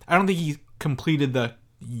he completed the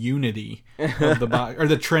unity of the box, or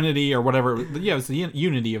the trinity, or whatever. Yeah, it was the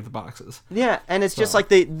unity of the boxes. Yeah, and it's just like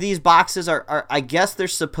these boxes are I guess they're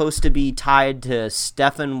supposed to be tied to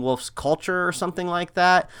Steppenwolf's culture or something like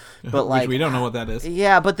that, but like we don't know what that is.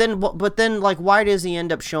 Yeah, but then like why does he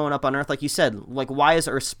end up showing up on Earth? Like you said, like why is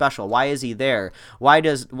Earth special? Why is he there? Why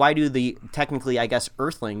do the technically, I guess,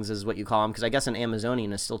 Earthlings is what you call them, because I guess an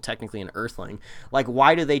Amazonian is still technically an Earthling. Like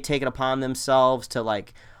why do they take it upon themselves to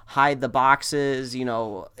like hide the boxes? You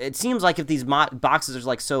know, it seems like if these boxes are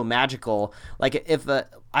like so magical, like if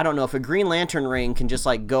I don't know, if a Green Lantern ring can just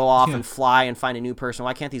like go off and fly and find a new person,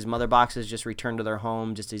 why can't these mother boxes just return to their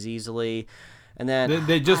home just as easily? And then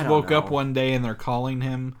they just woke up one day and they're calling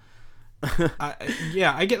him. I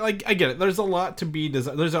get it. There's a lot to be there's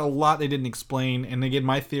a lot they didn't explain, and again,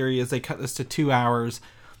 my theory is they cut this to 2 hours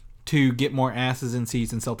to get more asses in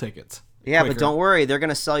seats and sell tickets. Yeah, quicker. But don't worry, they're going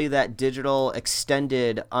to sell you that digital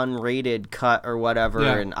extended unrated cut or whatever,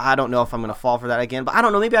 and I don't know if I'm going to fall for that again, but I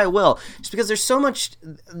don't know, maybe I will, just because there's so much.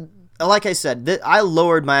 Like I said, I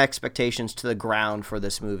lowered my expectations to the ground for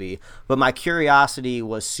this movie, but my curiosity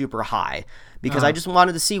was super high, because I just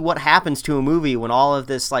wanted to see what happens to a movie when all of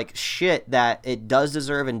this like shit that it does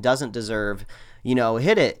deserve and doesn't deserve, you know,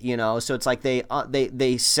 hit it, you know. So it's like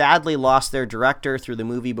they sadly lost their director through the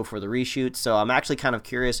movie before the reshoot. So I'm actually kind of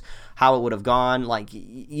curious how it would have gone. Like,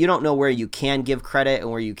 you don't know where you can give credit and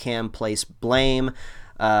where you can place blame.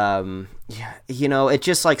 You know, it's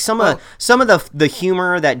just like some of the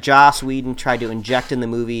humor that Joss Whedon tried to inject in the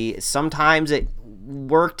movie. Sometimes it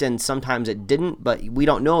worked and sometimes it didn't, but we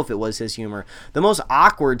don't know if it was his humor. The most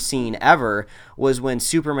awkward scene ever was when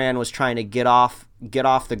Superman was trying to get off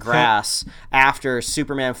the grass after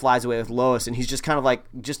Superman flies away with Lois, and he's just kind of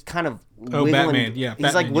wiggling. Batman, yeah.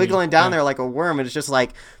 He's like wiggling down there like a worm, and it's just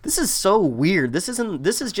like, this is so weird. This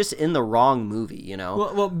is just in the wrong movie, you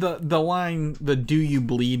know? Well, the line, the "Do you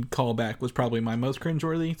bleed" callback was probably my most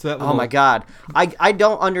cringeworthy. So that oh my god, I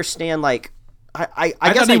don't understand. Like, I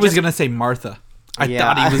guess thought he was gonna say Martha. I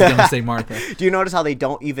thought he was going to say Martha. Do you notice how they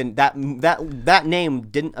don't even that name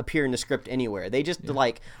didn't appear in the script anywhere? They just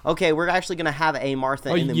like, okay, we're actually going to have a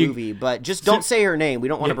Martha in the movie, but just don't say her name. We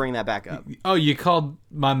don't want to bring that back up. Oh, you called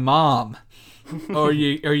my mom, or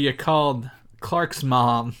you called Clark's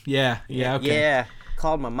mom. Yeah, okay. Yeah,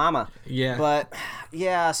 called my mama. Yeah, but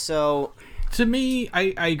yeah, so to me,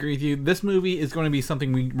 I agree with you. This movie is going to be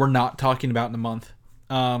something we're not talking about in a month.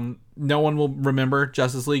 No one will remember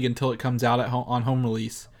Justice League until it comes out on home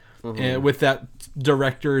release. Mm-hmm. With that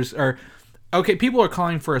director's people are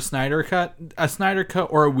calling for a Snyder cut. A Snyder cut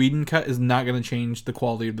or a Whedon cut is not going to change the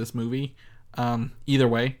quality of this movie. Either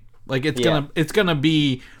way, like it's gonna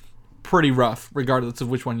be pretty rough regardless of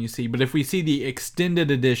which one you see. But if we see the extended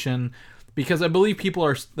edition because I believe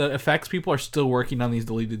the effects people are still working on these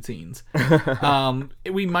deleted scenes.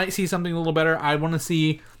 We might see something a little better. I want to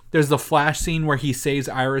see. There's the Flash scene where he saves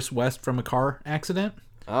Iris West from a car accident.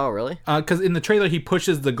 Oh, really? Because in the trailer he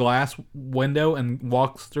pushes the glass window and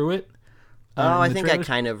walks through it. I think I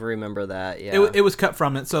kind of remember that. Yeah, it was cut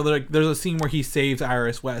from it. So there's a scene where he saves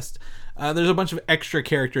Iris West. There's a bunch of extra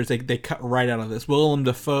characters they cut right out of this. Willem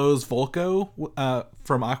Dafoe's Volko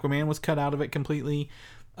from Aquaman was cut out of it completely.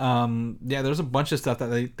 There's a bunch of stuff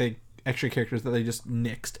that they extra characters that they just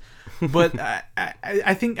nixed. But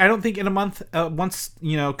I don't think in a month, once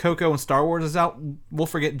Coco and Star Wars is out, we'll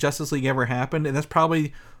forget Justice League ever happened, and that's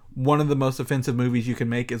probably one of the most offensive movies you can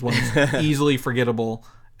make. Is one that's easily forgettable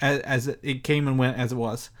as it came and went as it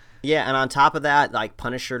was. Yeah, and on top of that, like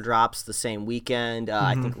Punisher drops the same weekend.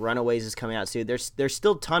 I think Runaways is coming out soon. There's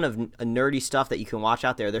still a ton of nerdy stuff that you can watch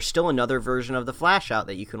out there. There's still another version of The Flash out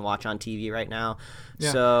that you can watch on TV right now.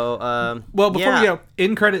 Yeah. So, before we go,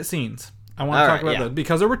 in credit scenes, I want to talk about those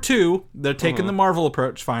because there were two. They're taking the Marvel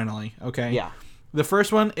approach finally. Okay. Yeah. The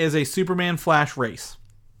first one is a Superman Flash race.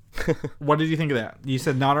 What did you think of that? You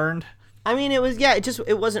said not earned. I mean, it was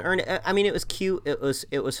it wasn't earned. I mean, it was cute. It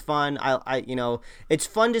was fun. It's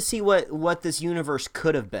fun to see what this universe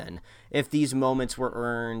could have been if these moments were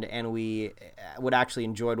earned and we would actually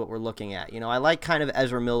enjoyed what we're looking at. I like kind of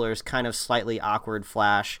Ezra Miller's kind of slightly awkward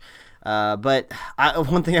Flash. But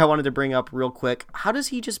one thing I wanted to bring up real quick, how does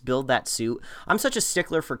he just build that suit? I'm such a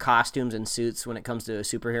stickler for costumes and suits when it comes to a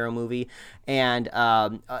superhero movie. And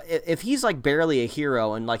if he's like barely a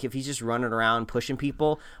hero and like if he's just running around pushing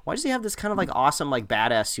people, why does he have this kind of like awesome like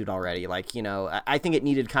badass suit already? Like, I think it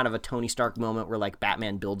needed kind of a Tony Stark moment where like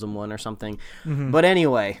Batman builds him one or something. But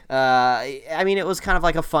anyway, I mean, it was kind of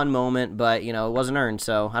like a fun moment, but it wasn't earned,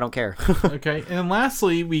 so I don't care. Okay. And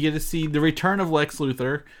lastly, we get to see the return of Lex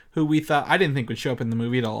Luthor, who I didn't think would show up in the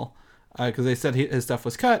movie at all, because they said his stuff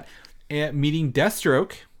was cut. And meeting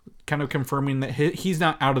Deathstroke, kind of confirming that he's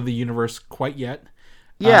not out of the universe quite yet.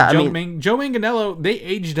 Yeah, Joe Manganiello, they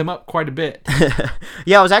aged him up quite a bit.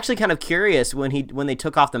 Yeah, I was actually kind of curious when they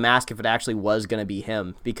took off the mask if it actually was going to be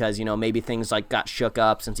him, because maybe things like got shook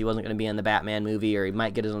up since he wasn't going to be in the Batman movie, or he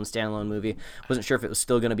might get his own standalone movie. Wasn't sure if it was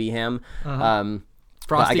still going to be him.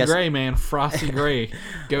 Frosty Gray, man. Frosty Gray.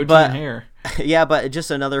 Goatee and hair. Yeah, but just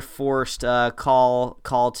another forced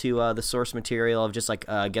call to the source material of just like,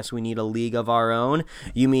 I guess we need a league of our own.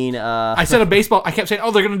 You mean... I said a baseball... I kept saying,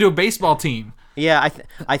 they're going to do a baseball team. Yeah,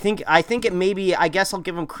 I think it maybe... I guess I'll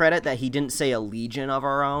give him credit that he didn't say a legion of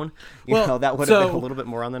our own. That would have been a little bit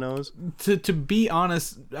more on the nose. To be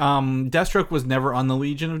honest, Deathstroke was never on the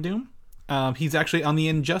Legion of Doom. He's actually on the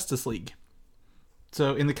Injustice League.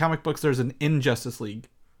 So in the comic books, there's an Injustice League.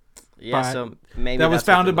 Yeah, so maybe that was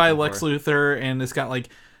founded by Lex Luthor, and it's got like,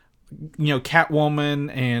 Catwoman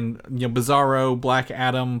and Bizarro, Black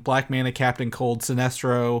Adam, Black Manta, Captain Cold,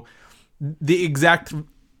 Sinestro, the exact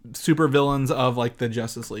supervillains of like the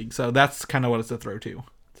Justice League. So that's kind of what it's a throw to.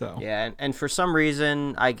 So yeah, and for some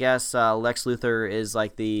reason, I guess Lex Luthor is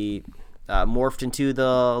like the morphed into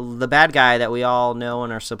the bad guy that we all know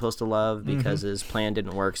and are supposed to love because his plan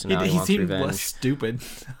didn't work, so now he wants revenge. He seemed less stupid.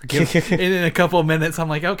 In a couple of minutes, I'm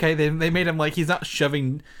like, okay, they made him like he's not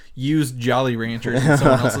shoving used Jolly Ranchers in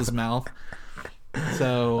someone else's mouth.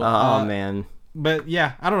 So, man. But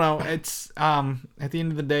yeah, I don't know. It's at the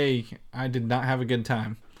end of the day, I did not have a good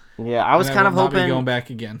time. Yeah, I was kind of hoping going back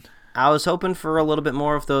again. I was hoping for a little bit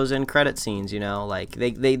more of those end credit scenes, like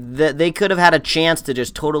they could have had a chance to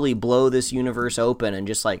just totally blow this universe open and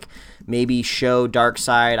just like maybe show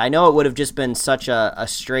Darkseid. I know it would have just been such a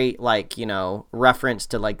straight like, reference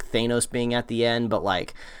to like Thanos being at the end, but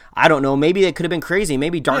like, I don't know, maybe it could have been crazy.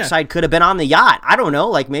 Maybe Darkseid could have been on the yacht. I don't know,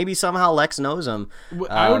 like maybe somehow Lex knows him.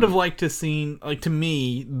 I would have liked to seen, like, to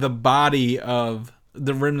me, the body of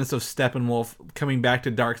the remnants of Steppenwolf coming back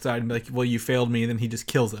to Darkseid and be like, well, you failed me, and then he just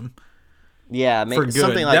kills him. Yeah, for good.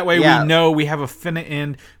 Something like that way. We know we have a finite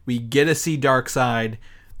end. We get to see Darkseid.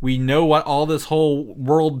 We know what all this whole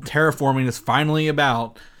world terraforming is finally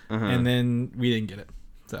about, and then we didn't get it.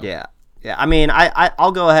 So yeah. I mean,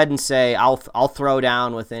 I'll go ahead and say I'll throw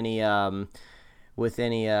down with any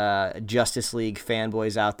Justice League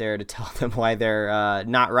fanboys out there to tell them why they're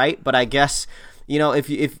not right. But I guess.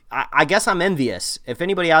 I guess I'm envious. If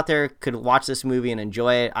anybody out there could watch this movie and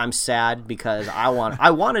enjoy it, I'm sad because I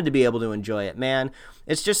wanted to be able to enjoy it, man.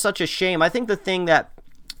 It's just such a shame. I think the thing that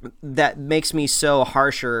makes me so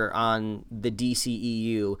harsher on the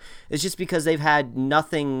DCEU is just because they've had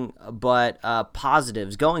nothing but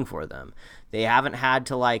positives going for them. They haven't had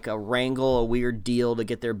to like wrangle a weird deal to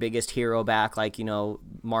get their biggest hero back, like, you know,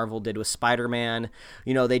 Marvel did with Spider-Man.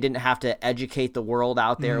 You know, they didn't have to educate the world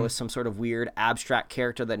out there with some sort of weird abstract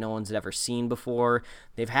character that no one's ever seen before.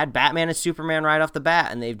 They've had Batman and Superman right off the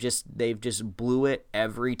bat, and they've just blew it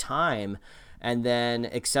every time. And then,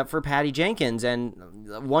 except for Patty Jenkins, and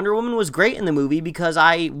Wonder Woman was great in the movie because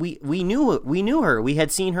we knew her. We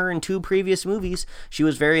had seen her in 2 previous movies. She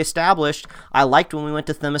was very established. I liked when we went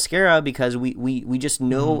to Themyscira because we just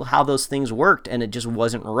know how those things worked, and it just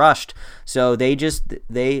wasn't rushed. So they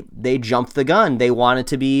jumped the gun. They wanted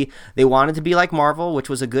to be like Marvel, which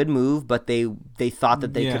was a good move, but they thought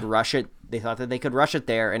that they could rush it. They thought that they could rush it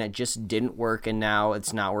there, and it just didn't work, and now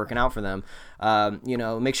it's not working out for them. You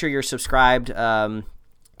know, make sure you're subscribed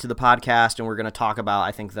to the podcast, and we're going to talk about,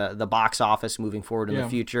 I think, the box office moving forward in the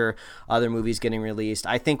future, other movies getting released.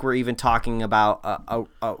 I think we're even talking about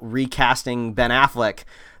a recasting Ben Affleck.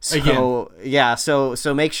 So again.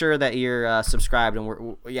 So make sure that you're subscribed,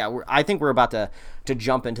 and I think we're about to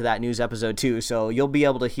jump into that news episode too. So you'll be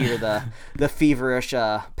able to hear the feverish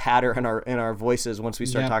patter in our voices once we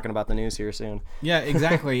start talking about the news here soon. Yeah,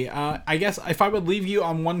 exactly. I guess if I would leave you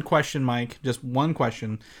on one question, Mike, just one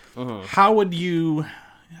question, how would you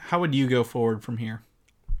go forward from here?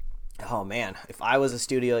 Oh man, if I was a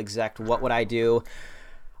studio exec, what would I do?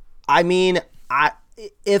 I mean,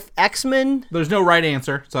 if X-Men... There's no right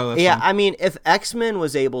answer, so that's fine. I mean, if X-Men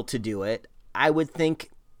was able to do it, I would think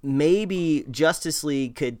maybe Justice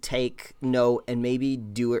League could take note and maybe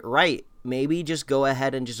do it right. Maybe just go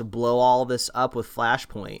ahead and just blow all this up with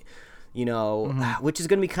Flashpoint, you know, which is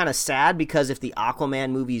going to be kind of sad because if the Aquaman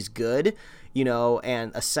movie's good, you know,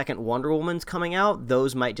 and a second Wonder Woman's coming out,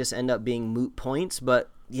 those might just end up being moot points, but...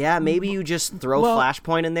 Yeah, maybe you just throw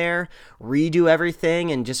Flashpoint in there, redo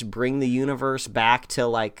everything, and just bring the universe back to,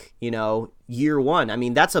 like, you know, year 1. I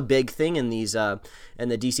mean, that's a big thing in these in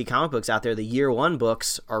the DC comic books out there. The year 1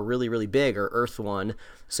 books are really, really big, or Earth 1.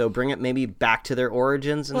 So bring it maybe back to their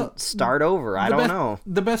origins and start over. I don't know.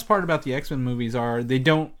 The best part about the X-Men movies are they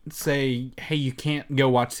don't say, hey, you can't go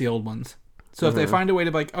watch the old ones. So if they find a way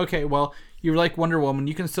to be like, okay, well, you like Wonder Woman,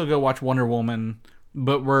 you can still go watch Wonder Woman,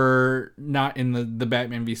 but we're not in the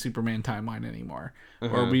Batman v Superman timeline anymore,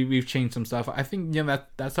 or we've changed some stuff. I think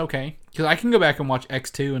that's okay because I can go back and watch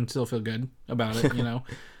X2 and still feel good about it. You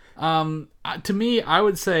know, to me, I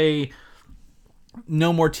would say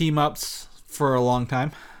no more team ups for a long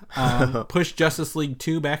time. Push Justice League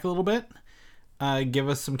 2 back a little bit. Give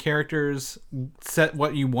us some characters, set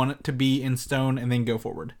what you want it to be in stone, and then go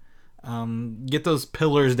forward. Get those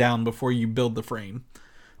pillars down before you build the frame.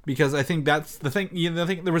 Because I think that's the thing. I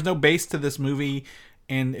think there was no base to this movie,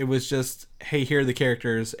 and it was just, hey, here are the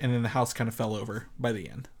characters, and then the house kind of fell over by the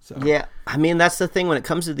end. So yeah, I mean, that's the thing when it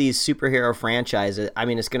comes to these superhero franchises. I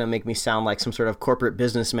mean, it's gonna make me sound like some sort of corporate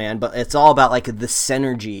businessman, but it's all about like the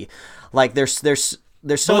synergy. Like there's so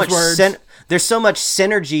much there's so much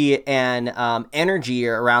synergy and energy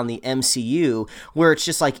around the MCU where it's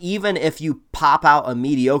just like even if you pop out a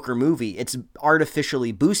mediocre movie, it's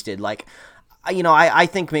artificially boosted. Like, you know, I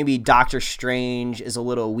think maybe Doctor Strange is a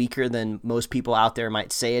little weaker than most people out there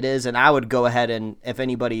might say it is, and I would go ahead and, if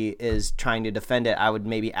anybody is trying to defend it, I would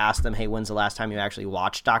maybe ask them, hey, when's the last time you actually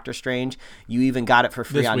watched Doctor Strange? You even got it for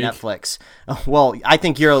free on Netflix. Well, I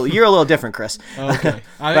think you're a little different, Chris. Okay.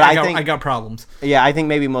 I got problems. Yeah, I think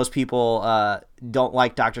maybe most people don't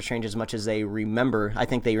like Doctor Strange as much as they remember. I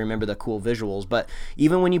think they remember the cool visuals, but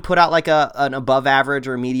even when you put out like an above average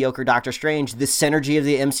or mediocre Doctor Strange, the synergy of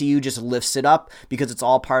the MCU just lifts it up because it's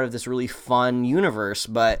all part of this really fun universe.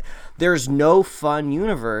 But there's no fun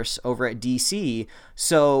universe over at DC,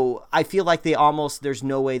 so I feel like there's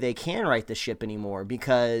no way they can right the ship anymore,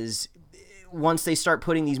 because once they start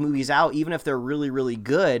putting these movies out, even if they're really, really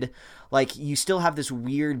good, like, you still have this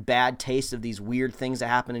weird bad taste of these weird things that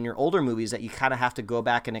happen in your older movies that you kind of have to go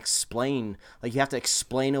back and explain. Like, you have to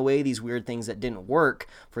explain away these weird things that didn't work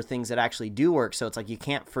for things that actually do work. So it's like you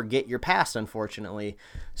can't forget your past, unfortunately.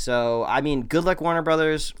 So, I mean, good luck, Warner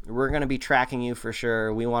Brothers. We're going to be tracking you for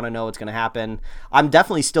sure. We want to know what's going to happen. I'm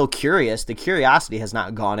definitely still curious. The curiosity has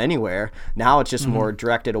not gone anywhere. Now it's just more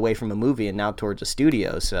directed away from a movie and now towards a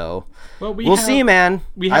studio. So we'll see, man.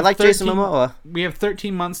 I like Jason Momoa. We have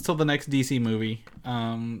 13 months till the next DC movie,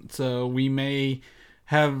 so we may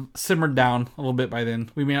have simmered down a little bit by then.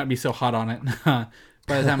 We may not be so hot on it by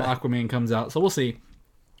the time Aquaman comes out, so we'll see.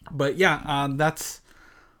 But yeah, that's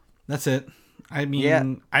it. I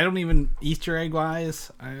mean, I don't even Easter egg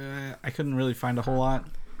wise, I couldn't really find a whole lot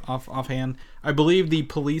offhand. I believe the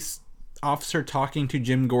police officer talking to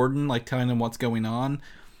Jim Gordon, like telling him what's going on,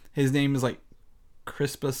 his name is like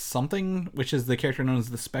Crispus something, which is the character known as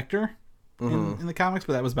the Spectre. in the comics,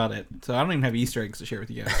 but that was about it. So I don't even have Easter eggs to share with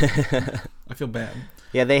you guys. I feel bad.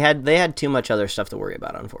 Yeah, they had too much other stuff to worry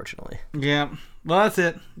about, unfortunately. Yeah. Well, that's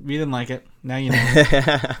it. We didn't like it. Now you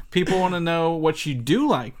know. People want to know what you do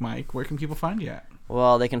like, Mike. Where can people find you at?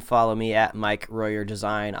 Well, they can follow me at Mike Royer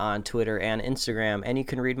Design on Twitter and Instagram, and you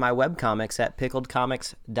can read my webcomics at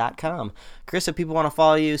pickledcomics.com. Chris, if people want to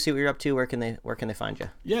follow you, see what you're up to, where can they find you?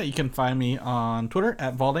 Yeah, you can find me on Twitter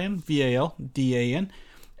at Valdan, Valdan,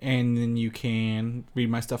 and then you can read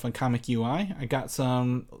my stuff on Comic UI. I got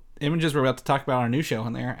some images we're about to talk about on our new show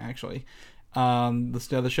on there, actually. The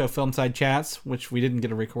other show, Film Side Chats, which we didn't get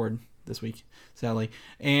to record this week, sadly.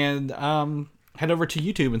 And head over to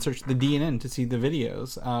YouTube and search the DNN to see the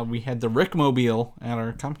videos. We had the Rickmobile at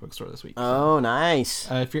our comic book store this week. Oh, nice.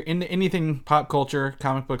 If you're into anything pop culture,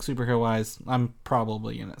 comic book, superhero-wise, I'm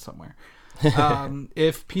probably in it somewhere.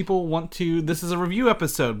 If people want to, this is a review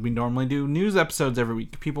episode. We normally do news episodes every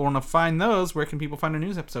week. If people want to find those, where can people find our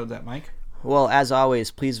news episodes at, Mike? Well, as always,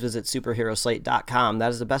 please visit superheroslate.com. That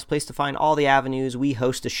is the best place to find all the avenues we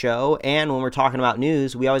host a show. And when we're talking about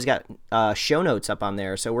news, we always got show notes up on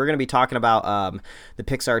there. So we're going to be talking about the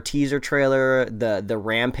Pixar teaser trailer, the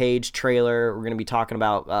Rampage trailer. We're going to be talking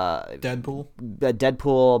about Deadpool,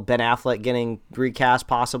 Ben Affleck getting recast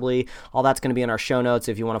possibly. All that's going to be in our show notes.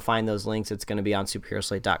 If you want to find those links, it's going to be on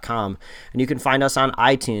superheroslate.com. And you can find us on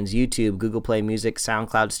iTunes, YouTube, Google Play Music,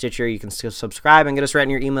 SoundCloud, Stitcher. You can subscribe and get us right in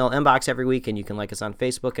your email inbox every week, and you can like us on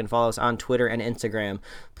Facebook and follow us on Twitter and Instagram.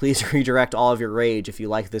 Please redirect all of your rage if you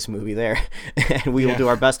like this movie there, and we will do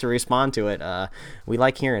our best to respond to it. We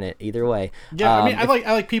like hearing it either way. Yeah, I mean,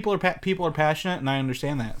 I like people are passionate, and I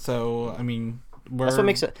understand that. So I mean, that's what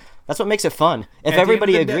makes it fun. If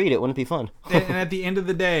everybody agreed, it wouldn't be fun. And at the end of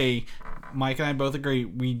the day, Mike and I both agree,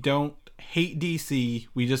 we don't hate DC.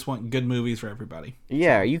 We just want good movies for everybody.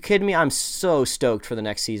 Yeah, are you kidding me? I'm so stoked for the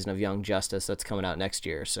next season of Young Justice that's coming out next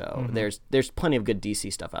year. So there's plenty of good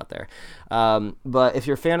DC stuff out there. But if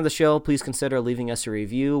you're a fan of the show, please consider leaving us a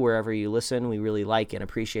review wherever you listen. We really like and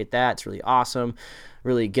appreciate that. It's really awesome.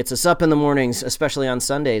 Really gets us up in the mornings, especially on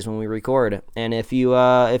Sundays when we record. And if you're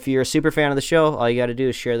a super fan of the show, all you got to do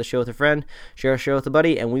is share the show with a friend, share a show with a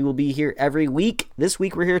buddy, and we will be here every week. This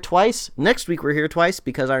week we're here twice. Next week we're here twice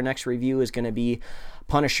because our next review is going to be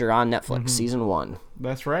Punisher on Netflix, Season 1.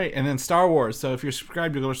 That's right. And then Star Wars. So if you're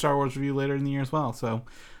subscribed, you'll go to Star Wars review later in the year as well. So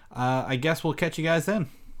I guess we'll catch you guys then.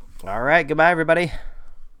 All right. Goodbye, everybody.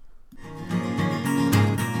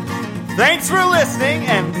 Thanks for listening,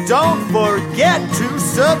 and don't forget to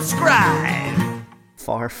subscribe.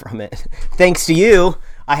 Far from it. Thanks to you,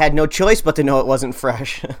 I had no choice but to know it wasn't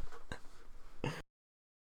fresh.